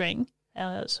around the string,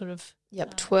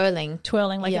 twirling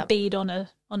like a bead on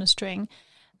a string,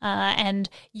 and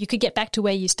you could get back to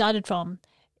where you started from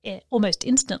almost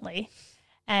instantly,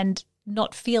 and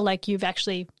not feel like you've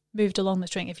actually moved along the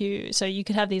string. So you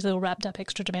could have these little wrapped up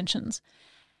extra dimensions.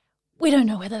 We don't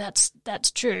know whether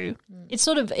that's true. It's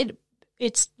sort of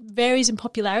it varies in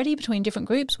popularity between different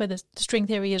groups whether the string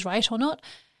theory is right or not.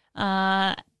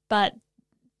 But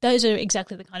those are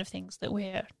exactly the kind of things that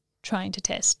we're trying to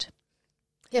test.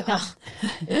 Yeah. Wow.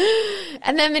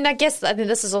 And then I think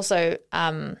this is also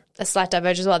a slight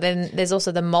divergence as well. Then there's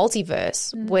also the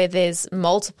multiverse where there's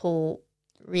multiple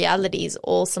realities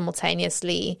all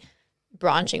simultaneously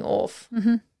branching off.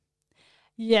 Mm-hmm.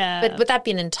 Yeah. But would that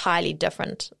be an entirely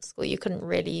different school? You couldn't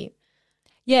really...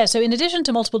 Yeah, so in addition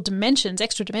to multiple dimensions,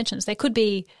 extra dimensions, there could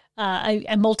be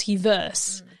a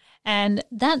multiverse. And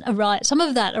some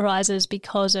of that arises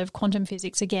because of quantum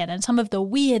physics again, and some of the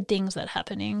weird things that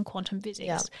happen in quantum physics.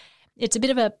 Yeah. It's a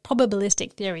bit of a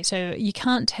probabilistic theory, so you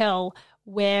can't tell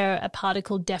where a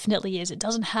particle definitely is. It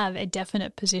doesn't have a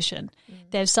definite position.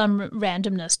 There's some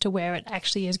randomness to where it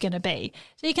actually is going to be.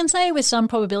 So you can say with some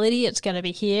probability it's going to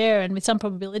be here, and with some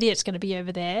probability it's going to be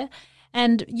over there.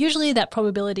 And usually that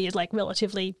probability is like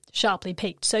relatively sharply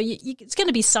peaked. So it's going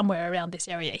to be somewhere around this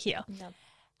area here.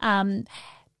 Yep.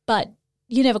 But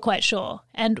you're never quite sure.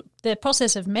 And the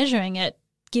process of measuring it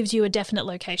gives you a definite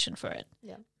location for it.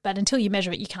 Yep. But until you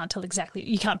measure it, you can't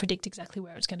predict exactly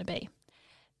where it's going to be.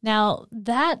 Now,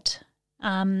 that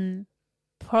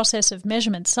process of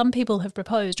measurement, some people have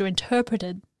proposed or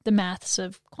interpreted the maths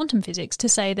of quantum physics to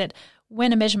say that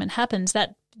when a measurement happens,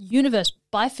 that universe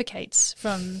bifurcates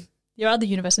from your other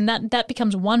universe, and that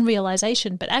becomes one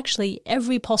realization, but actually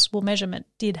every possible measurement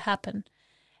did happen.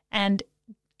 And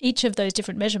each of those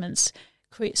different measurements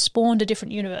spawned a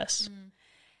different universe.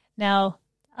 Now,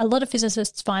 a lot of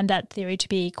physicists find that theory to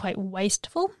be quite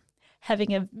wasteful,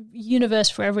 having a universe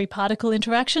for every particle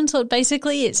interaction. So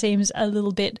basically it seems a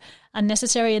little bit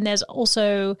unnecessary. And there's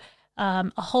also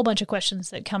a whole bunch of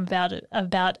questions that come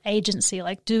about agency.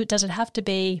 Like, does it have to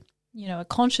be, a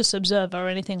conscious observer or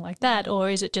anything like that? Or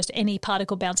is it just any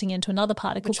particle bouncing into another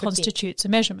particle constitutes a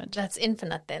measurement? That's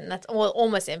infinite then. That's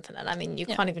almost infinite. I mean, you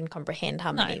can't even comprehend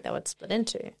how many that would split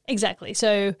into. Exactly.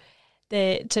 So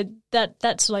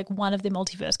that's like one of the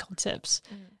multiverse concepts.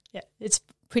 Yeah, it's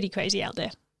pretty crazy out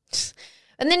there.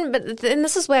 But then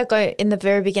this is where I go in the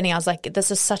very beginning. I was like,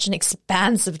 this is such an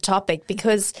expansive topic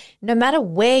because no matter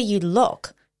where you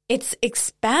look, it's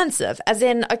expansive. As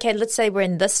in, okay, let's say we're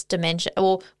in this dimension,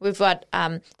 or we've got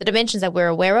the dimensions that we're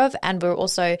aware of, and we're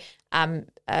also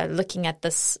looking at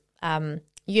this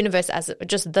universe as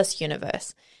just this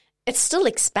universe. It's still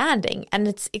expanding, and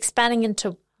it's expanding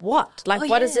into what? Like,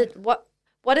 what is it?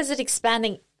 What is it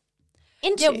expanding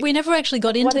into? Yeah, we never actually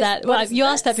got into that. You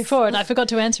asked that before, and I forgot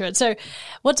to answer it. So,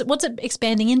 what's it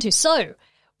expanding into? So,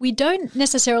 we don't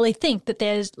necessarily think that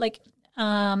there's like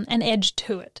an edge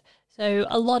to it. So,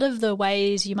 a lot of the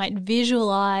ways you might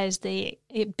visualize the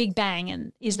Big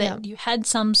Bang is that you had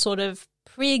some sort of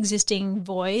pre-existing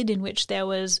void in which there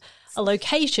was a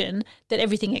location that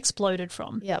everything exploded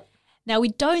from. Yep. Now, we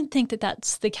don't think that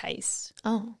that's the case.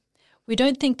 Oh. We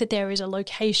don't think that there is a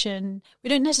location. We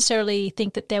don't necessarily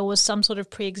think that there was some sort of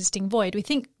pre-existing void. We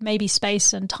think maybe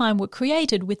space and time were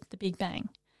created with the Big Bang.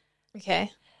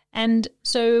 Okay. And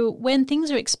so when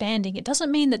things are expanding, it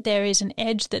doesn't mean that there is an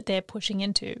edge that they're pushing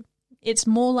into. It's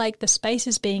more like the space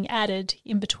is being added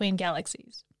in between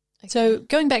galaxies. Okay. So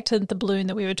going back to the balloon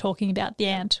that we were talking about, the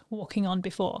ant walking on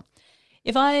before,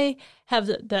 if I have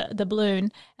the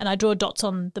balloon and I draw dots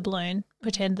on the balloon,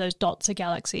 pretend those dots are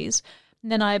galaxies,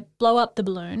 and then I blow up the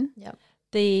balloon,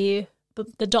 the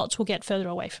dots will get further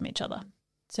away from each other.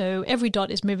 So every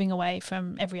dot is moving away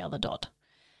from every other dot.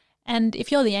 And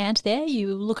if you're the ant there,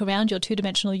 you look around your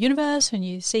two-dimensional universe and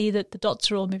you see that the dots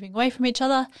are all moving away from each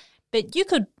other, but you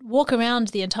could walk around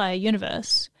the entire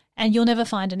universe and you'll never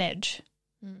find an edge.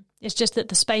 It's just that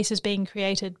the space is being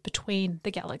created between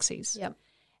the galaxies. Yep.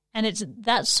 And it's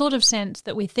that sort of sense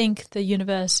that we think the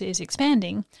universe is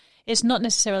expanding. It's not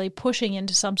necessarily pushing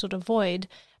into some sort of void,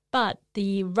 but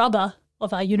the rubber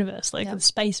of our universe, the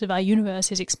space of our universe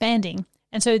is expanding.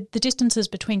 And so the distances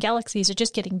between galaxies are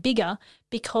just getting bigger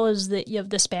because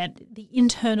the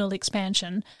internal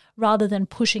expansion, rather than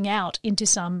pushing out into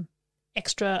some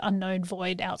extra unknown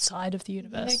void outside of the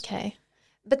universe. Okay.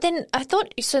 But then I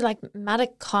thought, so like matter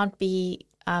can't be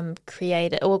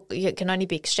created, or it can only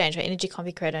be exchanged, or energy can't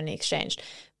be created, only exchanged.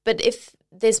 But if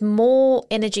there's more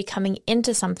energy coming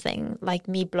into something, like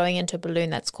me blowing into a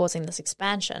balloon that's causing this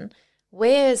expansion,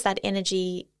 where is that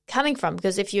energy coming from?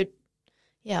 Because if you,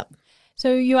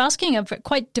 So you're asking a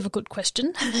quite difficult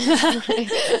question.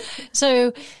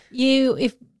 So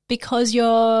because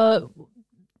you're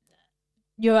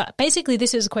basically,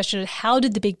 this is a question of how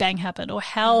did the Big Bang happen, or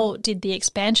how did the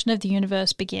expansion of the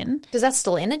universe begin? Because that's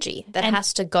still energy that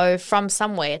has to go from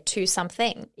somewhere to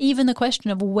something. Even the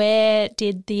question of where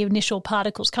did the initial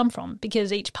particles come from,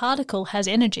 because each particle has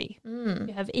energy.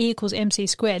 You have E equals mc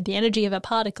squared. The energy of a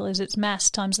particle is its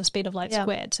mass times the speed of light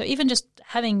squared. So even just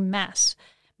having mass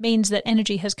means that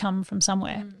energy has come from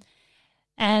somewhere.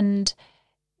 And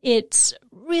it's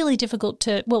really difficult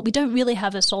we don't really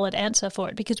have a solid answer for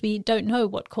it because we don't know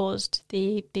what caused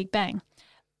the Big Bang.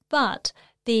 But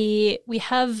we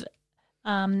have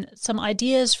some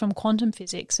ideas from quantum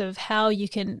physics of how you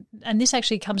can, and this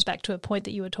actually comes back to a point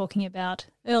that you were talking about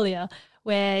earlier,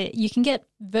 where you can get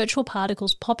virtual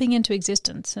particles popping into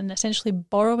existence and essentially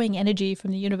borrowing energy from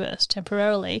the universe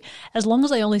temporarily, as long as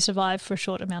they only survive for a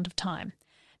short amount of time.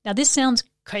 Now, this sounds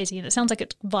crazy, and it sounds like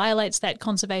it violates that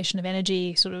conservation of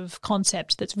energy sort of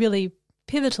concept that's really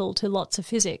pivotal to lots of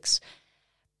physics.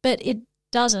 but it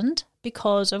doesn't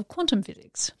because of quantum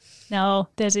physics. Now,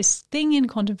 there's this thing in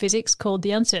quantum physics called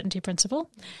the uncertainty principle,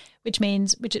 which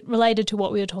is related to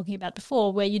what we were talking about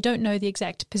before, where you don't know the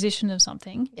exact position of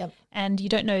something and you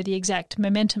don't know the exact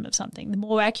momentum of something. The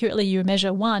more accurately you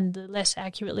measure one, the less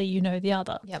accurately you know the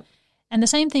other. Yep. And the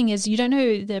same thing is you don't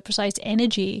know the precise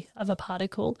energy of a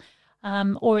particle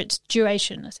or its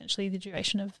duration, essentially the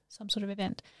duration of some sort of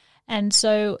event. And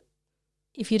so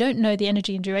if you don't know the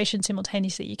energy and duration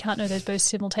simultaneously, you can't know those both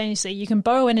simultaneously. You can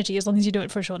borrow energy as long as you do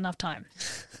it for a short enough time.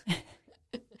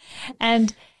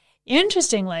 And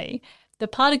interestingly, the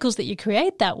particles that you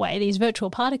create that way, these virtual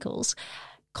particles,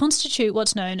 constitute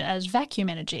what's known as vacuum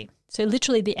energy. So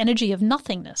literally the energy of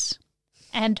nothingness.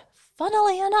 And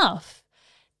funnily enough,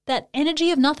 that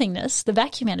energy of nothingness, the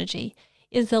vacuum energy,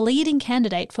 is the leading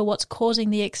candidate for what's causing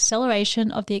the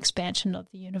acceleration of the expansion of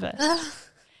the universe.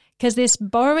 Because this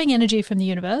borrowing energy from the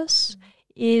universe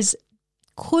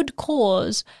could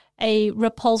cause a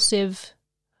repulsive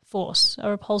force, a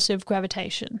repulsive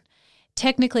gravitation.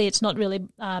 Technically, it's not really.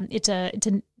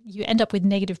 You end up with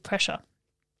negative pressure,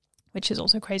 which is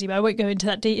also crazy. But I won't go into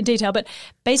that in detail. But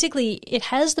basically, it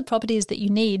has the properties that you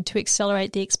need to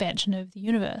accelerate the expansion of the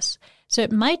universe. So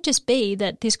it might just be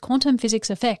that this quantum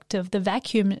physics effect of the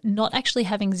vacuum not actually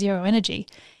having zero energy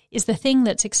is the thing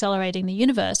that's accelerating the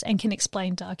universe and can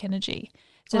explain dark energy.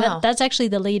 So wow. that's actually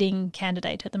the leading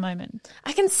candidate at the moment.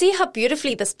 I can see how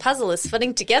beautifully this puzzle is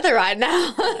fitting together right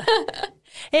now.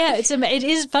 Yeah, it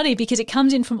is funny because it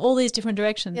comes in from all these different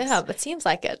directions. Yeah, but it seems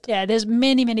like it. Yeah, there's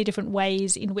many, many different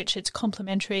ways in which it's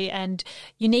complementary, and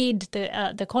you need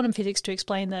the quantum physics to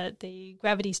explain the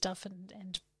gravity stuff,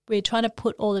 and we're trying to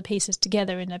put all the pieces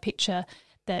together in a picture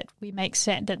that makes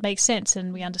sense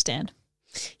and we understand.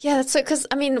 Yeah, that's so, because,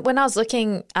 I mean, when I was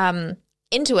looking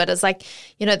into it, it's like,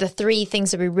 the three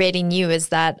things that we really knew is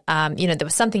that, there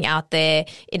was something out there,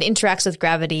 it interacts with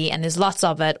gravity and there's lots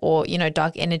of it, or,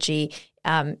 dark energy,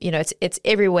 it's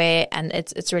everywhere and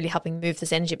it's really helping move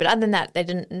this energy. But other than that, they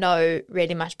didn't know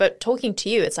really much. But talking to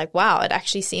you, it's like, wow, it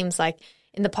actually seems like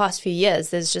in the past few years,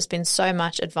 there's just been so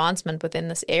much advancement within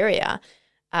this area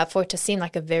for it to seem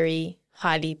like a very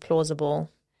highly plausible,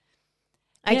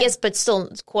 I guess, but still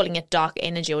calling it dark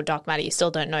energy or dark matter, you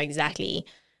still don't know exactly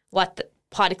what the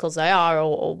particles they are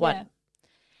or what.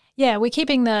 Yeah, we're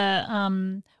keeping our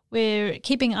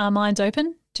minds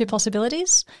open to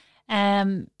possibilities,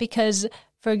 because,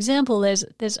 for example,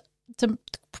 there's some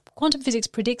quantum physics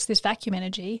predicts this vacuum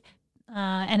energy,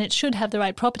 and it should have the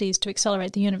right properties to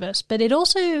accelerate the universe. But it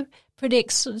also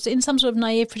predicts, in some sort of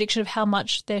naive prediction of how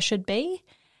much there should be,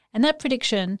 and that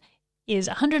prediction is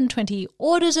 120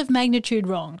 orders of magnitude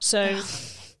wrong. So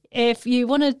if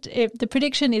the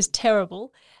prediction is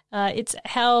terrible, it's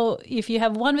how, if you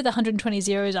have one with 120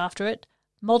 zeros after it,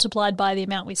 multiplied by the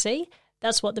amount we see,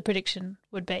 that's what the prediction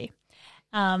would be.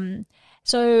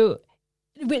 So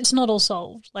it's not all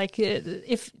solved. Like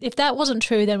if that wasn't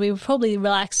true, then we would probably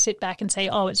relax, sit back and say,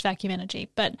 oh, it's vacuum energy.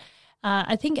 But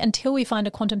I think until we find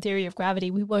a quantum theory of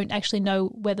gravity, we won't actually know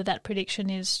whether that prediction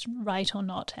is right or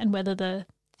not, and whether the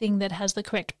thing that has the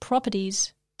correct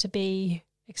properties to be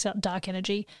dark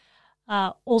energy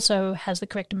also has the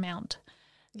correct amount.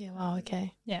 Yeah, wow,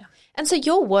 okay. Yeah. And so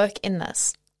your work in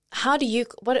this, how do you,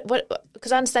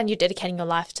 because I understand you're dedicating your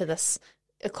life to this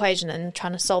equation and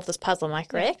trying to solve this puzzle, am I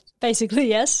correct? Yeah, basically,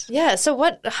 yes. Yeah, so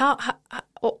what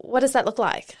does that look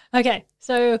like? Okay,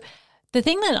 so the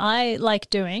thing that I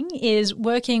like doing is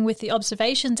working with the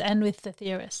observations and with the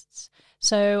theorists.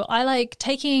 So I like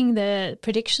taking the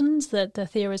predictions that the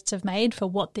theorists have made for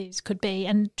what these could be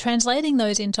and translating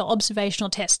those into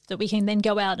observational tests that we can then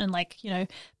go out and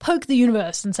poke the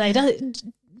universe and say,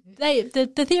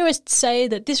 the theorists say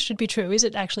that this should be true. Is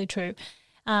it actually true?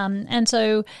 And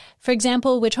so, for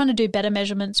example, we're trying to do better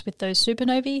measurements with those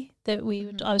supernovae that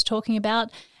I was talking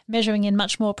about, measuring in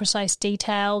much more precise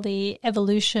detail the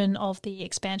evolution of the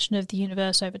expansion of the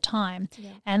universe over time,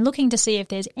 and looking to see if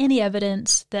there's any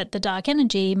evidence that the dark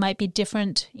energy might be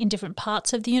different in different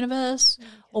parts of the universe,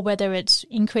 or whether it's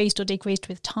increased or decreased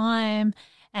with time,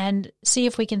 and see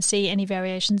if we can see any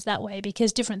variations that way,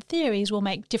 because different theories will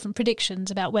make different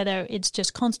predictions about whether it's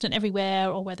just constant everywhere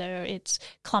or whether it's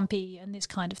clumpy and this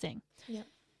kind of thing. Yeah.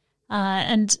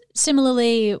 And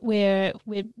similarly, we're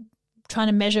trying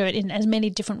to measure it in as many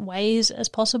different ways as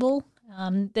possible.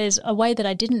 There's a way that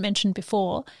I didn't mention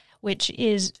before, which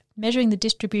is measuring the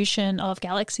distribution of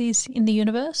galaxies in the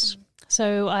universe.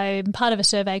 So I'm part of a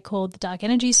survey called the Dark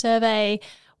Energy Survey,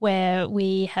 where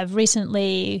we have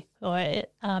recently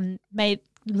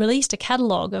released a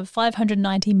catalogue of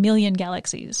 590 million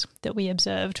galaxies that we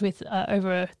observed with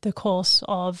over the course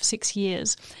of 6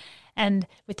 years. and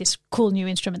with this cool new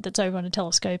instrument that's over on a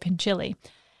telescope in Chile.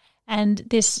 And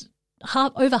this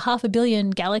over 500 million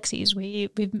galaxies, we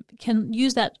can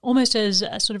use that almost as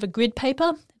a sort of a grid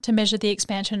paper to measure the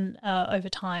expansion over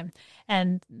time.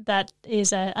 And that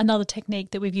is another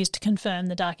technique that we've used to confirm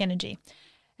the dark energy.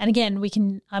 And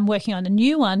again, I'm working on a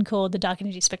new one called the Dark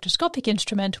Energy Spectroscopic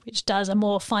Instrument, which does a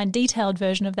more fine detailed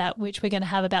version of that, which we're going to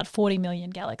have about 40 million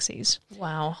galaxies.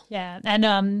 Wow. Yeah.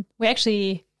 And we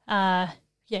actually,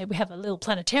 we have a little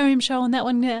planetarium show on that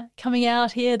one coming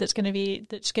out here that's going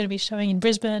to be showing in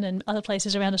Brisbane and other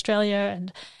places around Australia.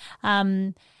 And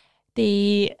so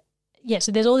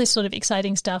there's all this sort of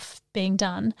exciting stuff being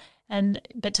done.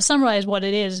 But to summarize what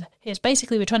it is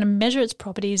basically we're trying to measure its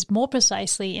properties more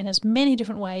precisely in as many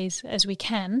different ways as we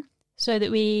can so that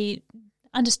we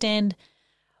understand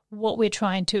what we're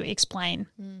trying to explain.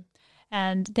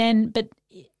 And then,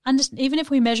 even if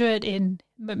we measure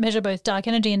both dark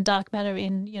energy and dark matter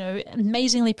in,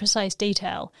 amazingly precise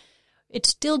detail, it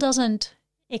still doesn't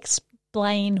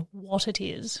explain what it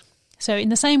is. So in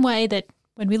the same way that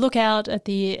when we look out at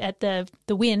the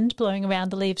wind blowing around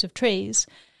the leaves of trees,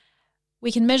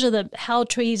 we can measure how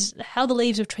the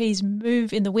leaves of trees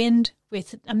move in the wind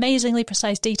with amazingly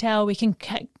precise detail. We can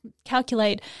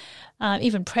calculate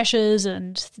even pressures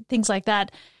and things like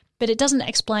that, but it doesn't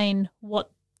explain what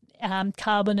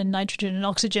carbon and nitrogen and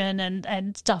oxygen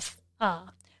and stuff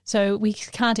are. So we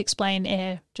can't explain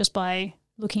air just by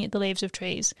looking at the leaves of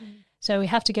trees. So we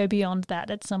have to go beyond that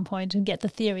at some point and get the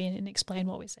theory and explain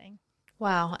what we're seeing.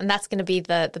 Wow. And that's going to be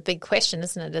the big question,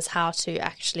 isn't it, is how to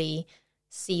actually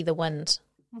see the wind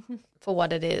for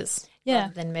what it is,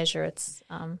 rather than measure its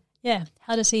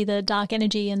how to see the dark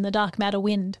energy and the dark matter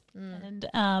wind,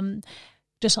 and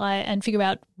figure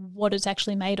out what it's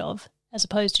actually made of, as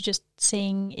opposed to just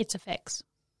seeing its effects.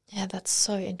 Yeah, that's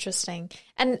so interesting.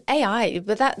 And AI,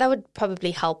 but that would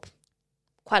probably help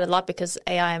quite a lot, because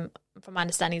AI, from my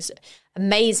understanding, is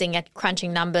amazing at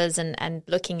crunching numbers and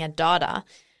looking at data.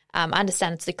 I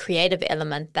understand it's the creative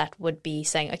element that would be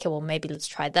saying, okay, well, maybe let's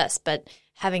try this. But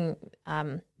having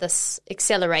this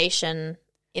acceleration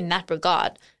in that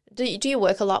regard, do you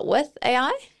work a lot with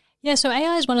AI? Yeah, so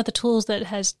AI is one of the tools that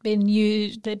has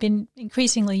been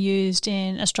increasingly used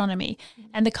in astronomy.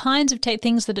 And the kinds of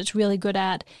things that it's really good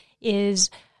at is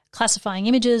classifying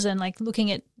images and like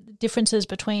looking at differences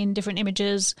between different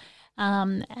images.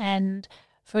 And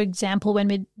for example, when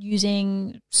we're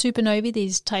using supernovae,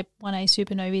 these type 1a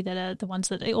supernovae that are the ones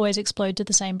that always explode to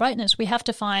the same brightness, we have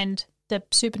to find the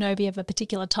supernovae of a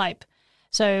particular type.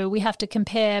 So we have to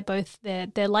compare both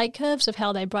their light curves of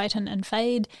how they brighten and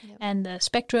fade, and the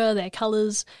spectra, their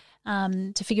colours,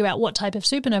 to figure out what type of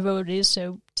supernova it is,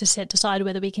 so to decide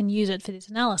whether we can use it for this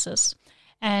analysis.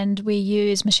 And we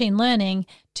use machine learning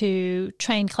to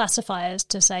train classifiers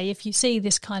to say, if you see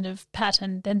this kind of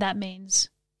pattern, then that means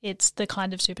it's the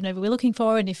kind of supernova we're looking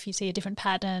for, and if you see a different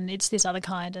pattern, it's this other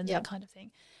kind, and that kind of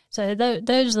thing. So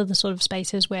those are the sort of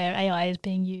spaces where AI is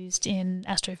being used in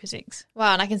astrophysics.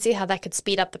 Wow, and I can see how that could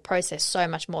speed up the process so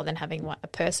much more than having a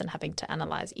person having to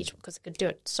analyze each, because it could do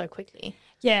it so quickly.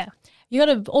 Yeah. You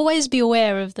got to always be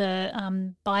aware of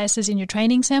the biases in your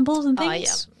training samples and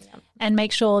things, and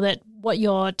make sure that what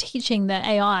you're teaching the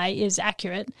AI is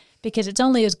accurate, because it's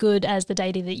only as good as the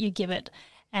data that you give it.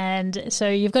 And so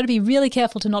you've got to be really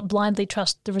careful to not blindly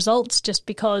trust the results just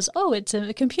because, it's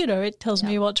a computer, it tells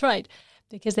me what's right.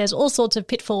 Because there's all sorts of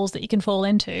pitfalls that you can fall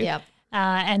into,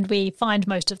 and we find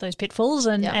most of those pitfalls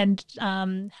and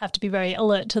have to be very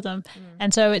alert to them.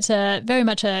 And so it's very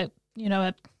much an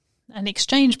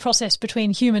exchange process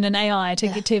between human and AI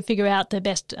to figure out the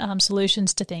best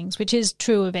solutions to things, which is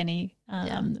true of any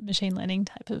machine learning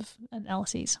type of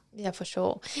analyses. Yeah, for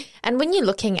sure. And when you're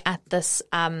looking at this,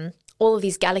 all of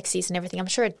these galaxies and everything, I'm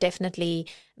sure it definitely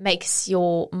makes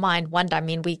your mind wonder. I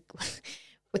mean, we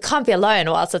can't be alone,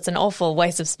 or else it's an awful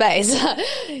waste of space.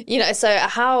 It's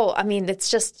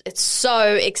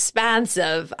so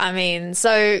expansive. I mean,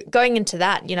 so going into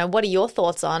that, what are your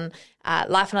thoughts on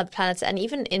life on other planets, and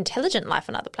even intelligent life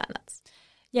on other planets?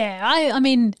 Yeah, I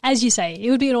mean, as you say, it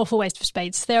would be an awful waste of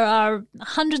space. There are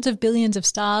hundreds of billions of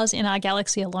stars in our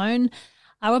galaxy alone.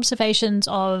 Our observations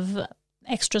of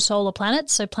extrasolar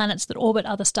planets, so planets that orbit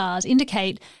other stars,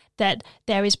 indicate that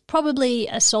there is probably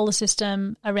a solar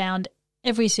system around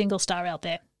every single star out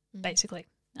there, basically.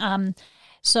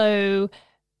 So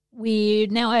we're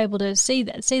now able to see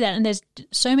that, and there's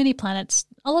so many planets.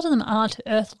 A lot of them aren't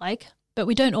Earth-like, but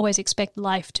we don't always expect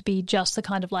life to be just the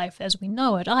kind of life as we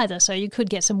know it either. So you could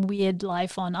get some weird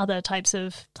life on other types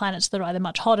of planets that are either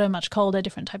much hotter, much colder,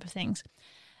 different type of things.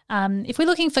 If we're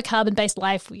looking for carbon-based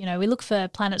life, we look for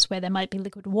planets where there might be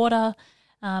liquid water,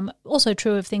 Also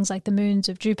true of things like the moons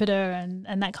of Jupiter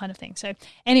and that kind of thing. So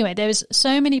anyway, there's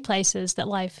so many places that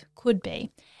life could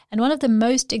be. And one of the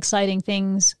most exciting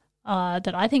things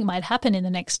that I think might happen in the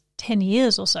next 10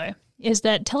 years or so is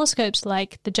that telescopes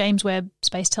like the James Webb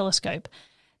Space Telescope,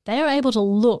 they are able to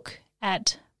look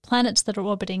at planets that are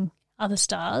orbiting other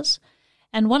stars.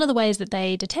 And one of the ways that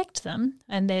they detect them,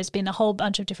 and there's been a whole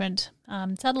bunch of different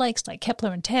satellites like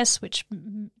Kepler and TESS, which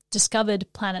discovered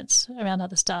planets around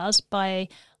other stars by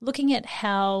looking at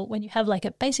how, when you have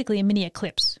basically a mini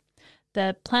eclipse,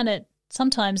 the planet,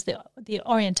 sometimes the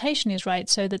orientation is right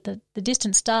so that the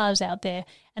distant star is out there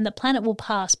and the planet will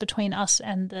pass between us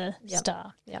and the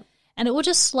star. Yep. And it will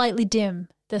just slightly dim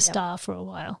the star for a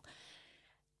while.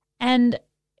 And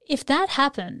if that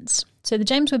happens, so the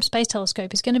James Webb Space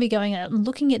Telescope is going to be going out and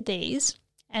looking at these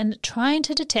and trying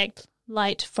to detect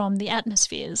light from the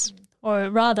atmospheres. Or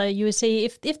rather, you would see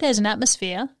if there's an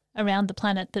atmosphere around the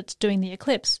planet that's doing the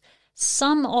eclipse,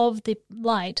 some of the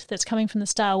light that's coming from the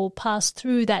star will pass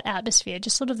through that atmosphere,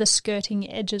 just sort of the skirting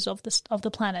edges of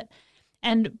the planet.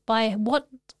 And by what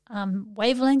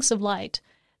wavelengths of light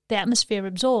the atmosphere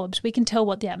absorbs, we can tell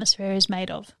what the atmosphere is made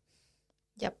of.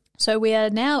 Yep. So we are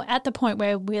now at the point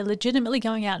where we're legitimately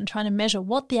going out and trying to measure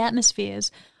what the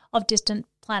atmospheres of distant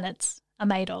planets are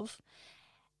made of.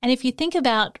 And if you think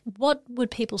about what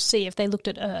would people see if they looked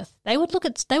at Earth, they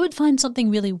would find something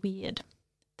really weird.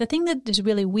 The thing that is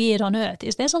really weird on Earth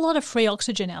is there's a lot of free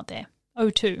oxygen out there,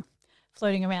 O2,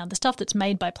 floating around, the stuff that's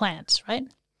made by plants, right?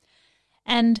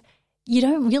 And you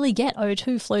don't really get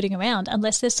O2 floating around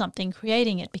unless there's something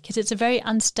creating it, because it's a very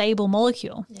unstable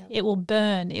molecule. Yeah. It will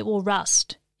burn, it will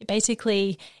rust.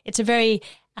 Basically, it's a very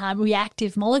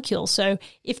reactive molecule. So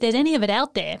if there's any of it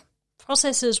out there,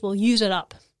 processes will use it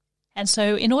up. And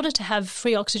so in order to have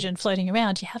free oxygen floating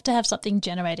around, you have to have something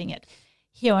generating it.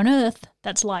 Here on Earth,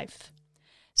 that's life.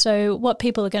 So what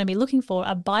people are going to be looking for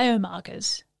are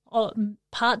biomarkers, or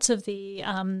parts of the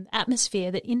atmosphere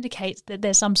that indicates that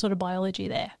there's some sort of biology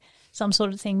there, some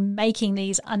sort of thing making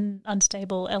these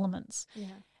unstable elements. Yeah.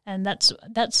 And that's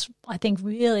I think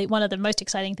really one of the most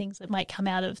exciting things that might come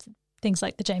out of things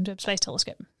like the James Webb Space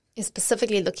Telescope. Is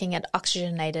specifically looking at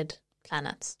oxygenated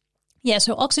planets. Yeah,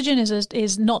 so oxygen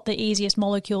is not the easiest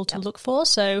molecule to look for,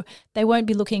 so they won't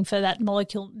be looking for that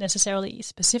molecule necessarily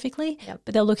specifically,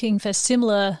 but they're looking for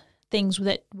similar things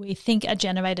that we think are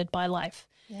generated by life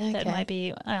that might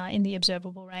be in the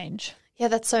observable range. Yeah,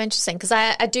 that's so interesting, because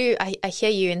I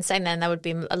hear you in saying that, and that would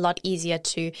be a lot easier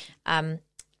to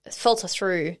filter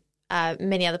through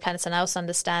many other planets, and I also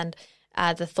understand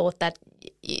the thought that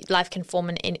life can form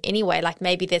in any way. Like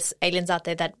maybe there's aliens out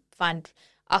there that find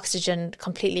oxygen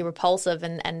completely repulsive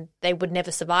and they would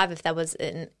never survive if there was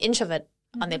an inch of it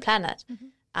on their planet.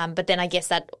 Mm-hmm. But then I guess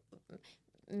that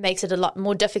makes it a lot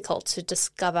more difficult to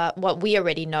discover what we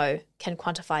already know can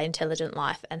quantify intelligent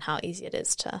life and how easy it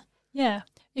is to... Yeah.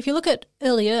 If you look at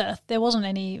early Earth, there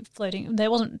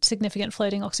wasn't significant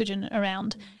floating oxygen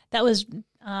around. That was,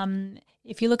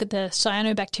 if you look at the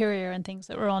cyanobacteria and things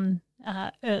that were on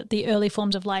the early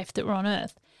forms of life that were on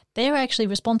Earth, they're actually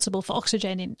responsible for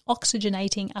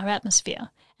oxygenating our atmosphere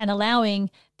and allowing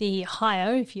the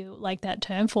higher, if you like that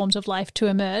term, forms of life to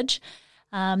emerge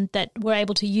that were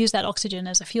able to use that oxygen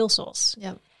as a fuel source.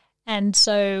 Yep. And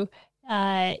so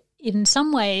in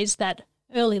some ways that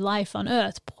early life on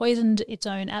Earth poisoned its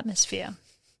own atmosphere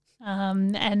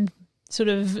and sort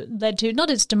of led to, not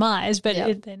its demise, but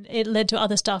it led to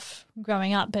other stuff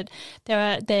growing up. But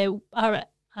there are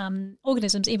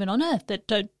organisms even on Earth that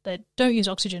don't use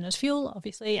oxygen as fuel,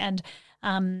 obviously, and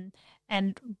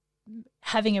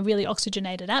having a really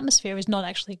oxygenated atmosphere is not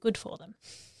actually good for them.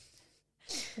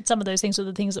 And some of those things are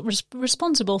the things that were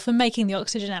responsible for making the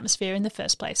oxygen atmosphere in the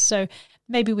first place. So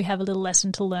maybe we have a little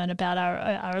lesson to learn about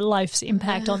our life's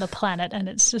impact on the planet, and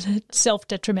it's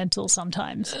self-detrimental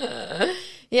sometimes.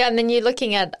 Yeah, and then you're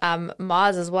looking at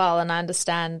Mars as well, and I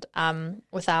understand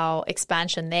with our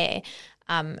expansion there,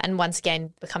 and once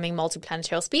again becoming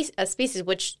multiplanetary species,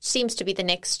 which seems to be the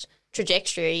next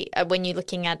trajectory when you're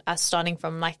looking at us starting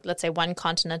from, like, let's say one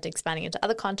continent expanding into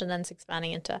other continents,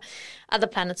 expanding into other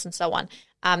planets and so on.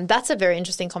 That's a very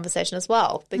interesting conversation as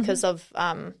well, because of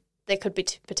there could be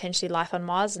potentially life on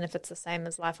Mars, and if it's the same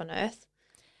as life on Earth.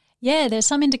 Yeah, there's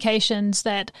some indications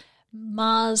that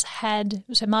Mars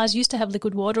used to have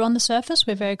liquid water on the surface.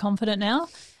 We're very confident now.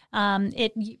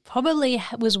 It probably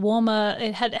was warmer.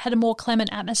 It had a more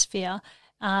clement atmosphere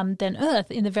than Earth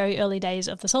in the very early days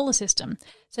of the solar system.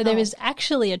 So there is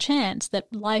actually a chance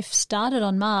that life started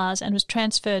on Mars and was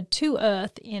transferred to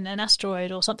Earth in an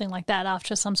asteroid or something like that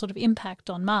after some sort of impact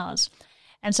on Mars.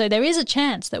 And so there is a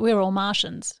chance that we're all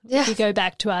Martians Yeah. if we go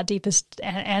back to our deepest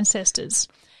ancestors.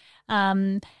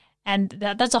 And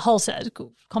that's a whole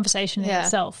conversation in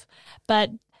itself.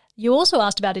 But you also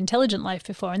asked about intelligent life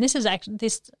before, and this is actually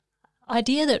this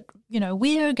idea that,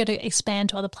 we're going to expand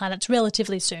to other planets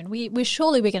relatively soon. We're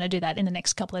going to do that in the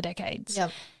next couple of decades. Yeah.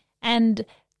 And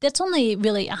that's only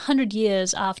really 100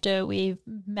 years after we've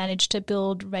managed to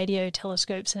build radio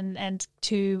telescopes and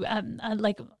to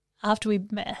after we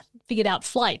figured out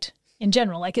flight in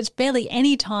general. Like, it's barely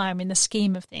any time in the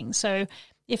scheme of things. So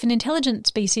if an intelligent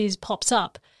species pops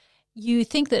up, you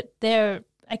think that their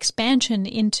expansion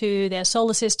into their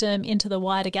solar system, into the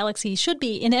wider galaxy, should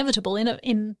be inevitable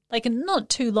in not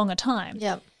too long a time.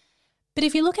 Yeah. But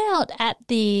if you look out at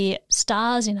the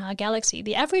stars in our galaxy,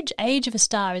 the average age of a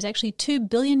star is actually 2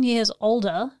 billion years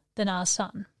older than our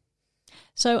sun.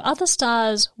 So other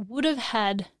stars would have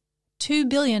had 2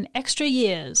 billion extra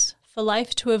years for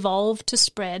life to evolve, to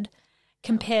spread,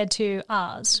 compared to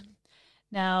ours.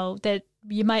 Now, that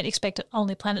you might expect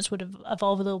only planets would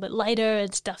evolve a little bit later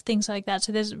and stuff, things like that.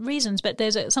 So there's reasons, but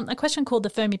there's a question called the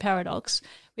Fermi paradox,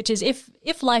 which is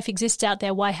if life exists out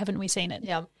there, why haven't we seen it?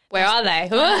 Yeah. Where are they?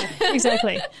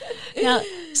 Exactly. Now,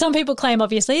 some people claim,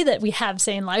 obviously, that we have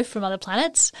seen life from other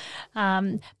planets,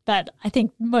 but I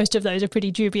think most of those are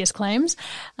pretty dubious claims.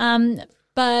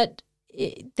 But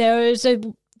there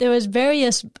is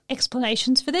various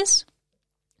explanations for this.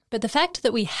 But the fact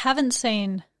that we haven't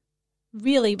seen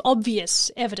really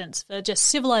obvious evidence for just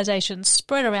civilizations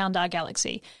spread around our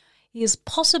galaxy is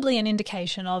possibly an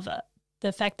indication of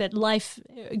the fact that life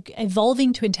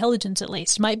evolving to intelligence, at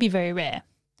least, might be very rare.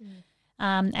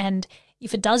 And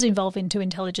if it does evolve into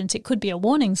intelligence, it could be a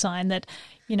warning sign that,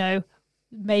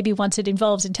 maybe once it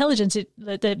involves intelligence,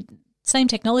 the same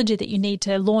technology that you need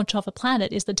to launch off a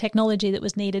planet is the technology that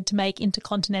was needed to make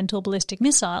intercontinental ballistic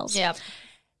missiles. Yep.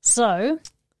 So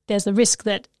there's the risk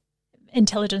that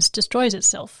intelligence destroys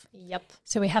itself. Yep.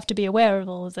 So we have to be aware of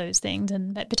all of those things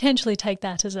and potentially take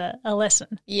that as a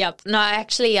lesson. Yep. No,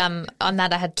 actually, on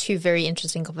that, I had two very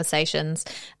interesting conversations.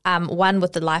 One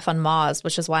with the life on Mars,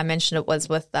 which is why I mentioned it, was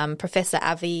with Professor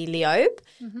Avi Loeb,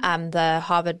 the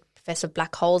Harvard professor of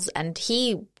black holes, and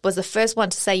he was the first one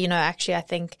to say, actually, I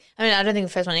don't think the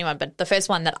first one anyone, but the first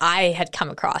one that I had come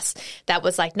across that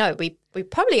was like, no, we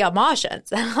probably are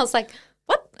Martians. And I was like,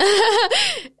 what?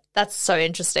 That's so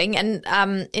interesting.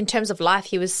 And in terms of life,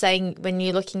 he was saying when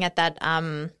you're looking at that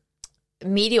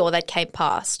meteor that came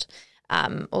past,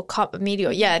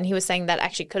 meteor, yeah, and he was saying that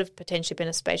actually could have potentially been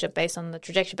a spaceship based on the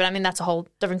trajectory. But that's a whole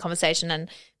different conversation. And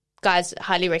guys,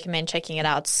 highly recommend checking it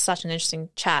out. It's such an interesting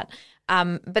chat.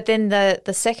 But then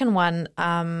the second one,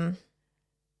 was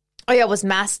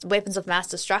weapons of mass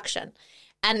destruction,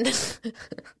 and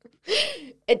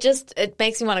it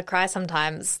makes me want to cry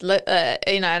sometimes.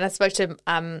 And I spoke to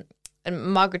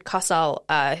Margaret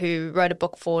Kossel, who wrote a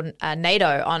book for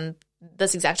NATO on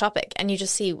this exact topic, and you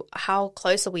just see how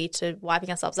close are we to wiping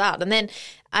ourselves out.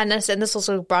 And this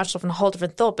also branched off in a whole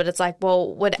different thought, but it's like,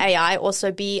 well, would AI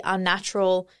also be our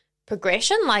natural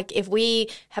progression? Like, if we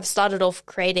have started off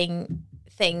creating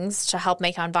things to help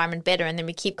make our environment better, and then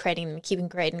we keep creating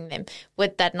them,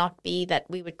 would that not be that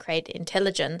we would create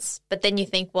intelligence? But then you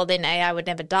think, well, then AI would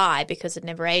never die because it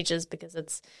never ages because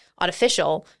it's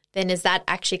artificial. Then is that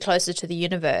actually closer to the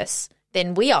universe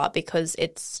than we are because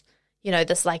it's,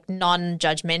 this like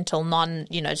non-judgmental,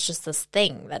 it's just this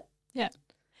thing that...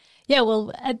 Yeah,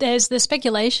 well, there's the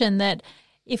speculation that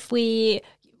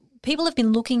people have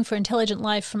been looking for intelligent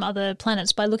life from other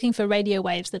planets by looking for radio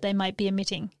waves that they might be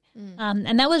emitting.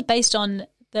 And that was based on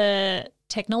the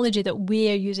technology that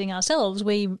we're using ourselves.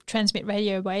 We transmit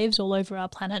radio waves all over our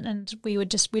planet, and we're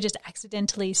just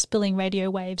accidentally spilling radio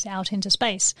waves out into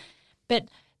space. But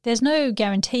there's no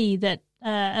guarantee that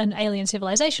an alien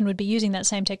civilization would be using that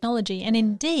same technology. And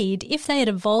indeed, if they had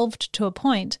evolved to a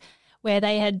point where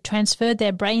they had transferred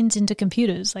their brains into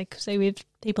computers, like say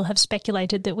people have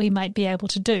speculated that we might be able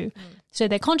to do. So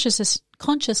their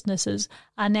consciousnesses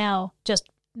are now just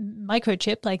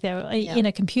microchip, like they're in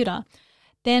a computer.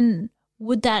 Then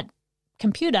would that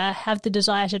computer have the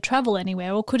desire to travel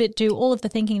anywhere, or could it do all of the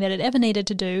thinking that it ever needed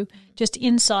to do just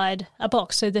inside a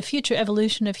box? So the future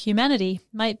evolution of humanity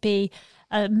might be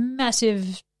a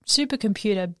massive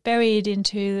supercomputer buried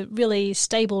into really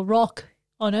stable rock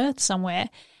on Earth somewhere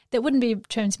that wouldn't be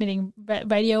transmitting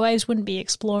radio waves, wouldn't be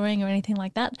exploring or anything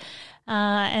like that.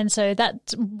 And so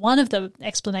that's one of the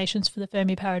explanations for the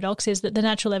Fermi paradox, is that the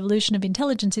natural evolution of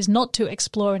intelligence is not to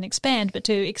explore and expand, but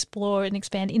to explore and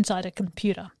expand inside a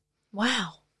computer.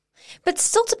 Wow. But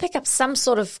still to pick up some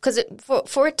sort of, because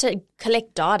for it to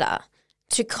collect data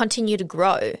to continue to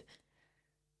grow,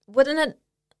 wouldn't it?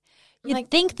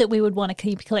 You'd think that we would want to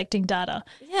keep collecting data.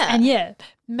 Yeah. And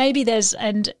maybe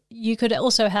and you could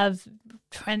also have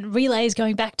relays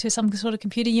going back to some sort of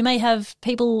computer. You may have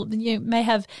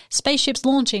spaceships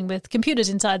launching with computers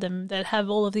inside them that have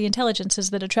all of the intelligences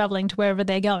that are traveling to wherever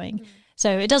they're going.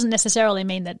 So it doesn't necessarily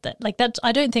mean that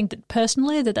I don't think that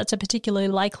personally that's a particularly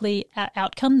likely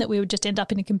outcome, that we would just end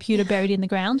up in a computer buried in the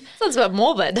ground. Sounds a bit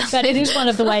morbid. But it is one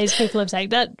of the ways people have said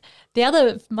that.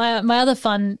 My other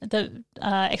fun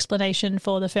explanation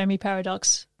for the Fermi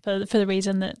paradox, for the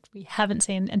reason that we haven't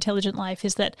seen intelligent life,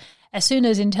 is that as soon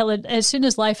as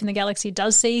life in the galaxy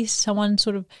does see someone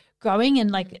sort of growing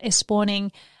and is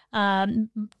spawning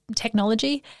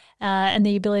technology and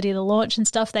the ability to launch and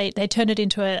stuff, they turn it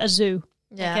into a zoo.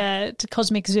 Yeah, like a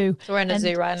cosmic zoo. So we're in a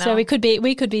zoo right now. So we could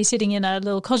be sitting in a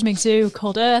little cosmic zoo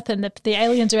called Earth, and the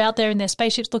aliens are out there in their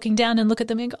spaceships looking down and look at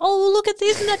them and go, "Oh, look at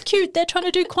this! Isn't that cute? They're trying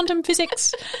to do quantum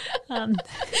physics." Well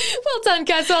done,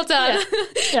 guys. Well done.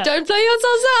 Yeah. Don't blow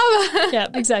yourselves up. Yeah,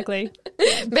 exactly.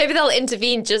 Maybe they'll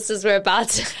intervene just as we're about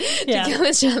to kill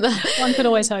each other. One could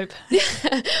always hope.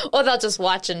 Or they'll just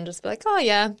watch and just be like, "Oh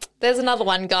yeah, there's another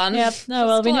one gone." Yeah. No,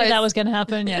 well, we knew that was going to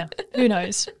happen. Yeah. Who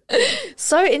knows?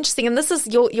 So interesting. And this is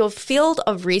your field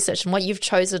of research, and what you've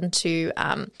chosen to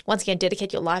once again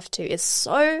dedicate your life to is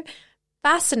so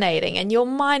fascinating, and your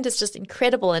mind is just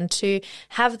incredible. And to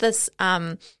have this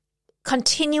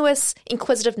continuous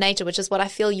inquisitive nature, which is what I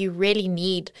feel you really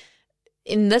need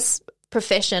in this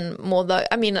profession more, though.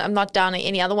 I mean, I'm not down at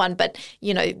any other one, but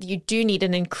you do need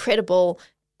an incredible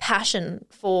passion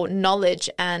for knowledge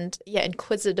and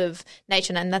inquisitive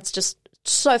nature, and that's just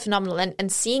so phenomenal.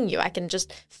 And seeing you, I can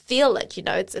just feel it.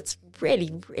 It's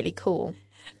really, really cool.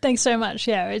 Thanks so much.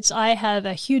 Yeah, I have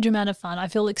a huge amount of fun. I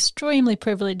feel extremely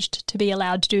privileged to be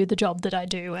allowed to do the job that I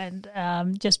do, and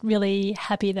just really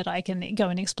happy that I can go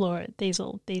and explore these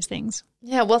things.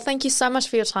 Yeah, well, thank you so much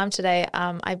for your time today.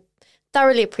 I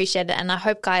thoroughly appreciate it, and I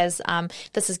hope, guys,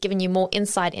 this has given you more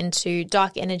insight into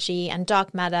dark energy and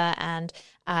dark matter and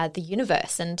the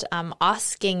universe, and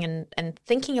asking and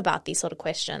thinking about these sort of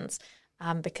questions.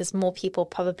 Because more people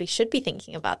probably should be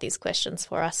thinking about these questions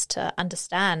for us to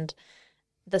understand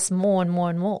this more and more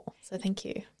and more. So thank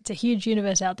you. It's a huge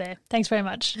universe out there. Thanks very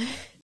much.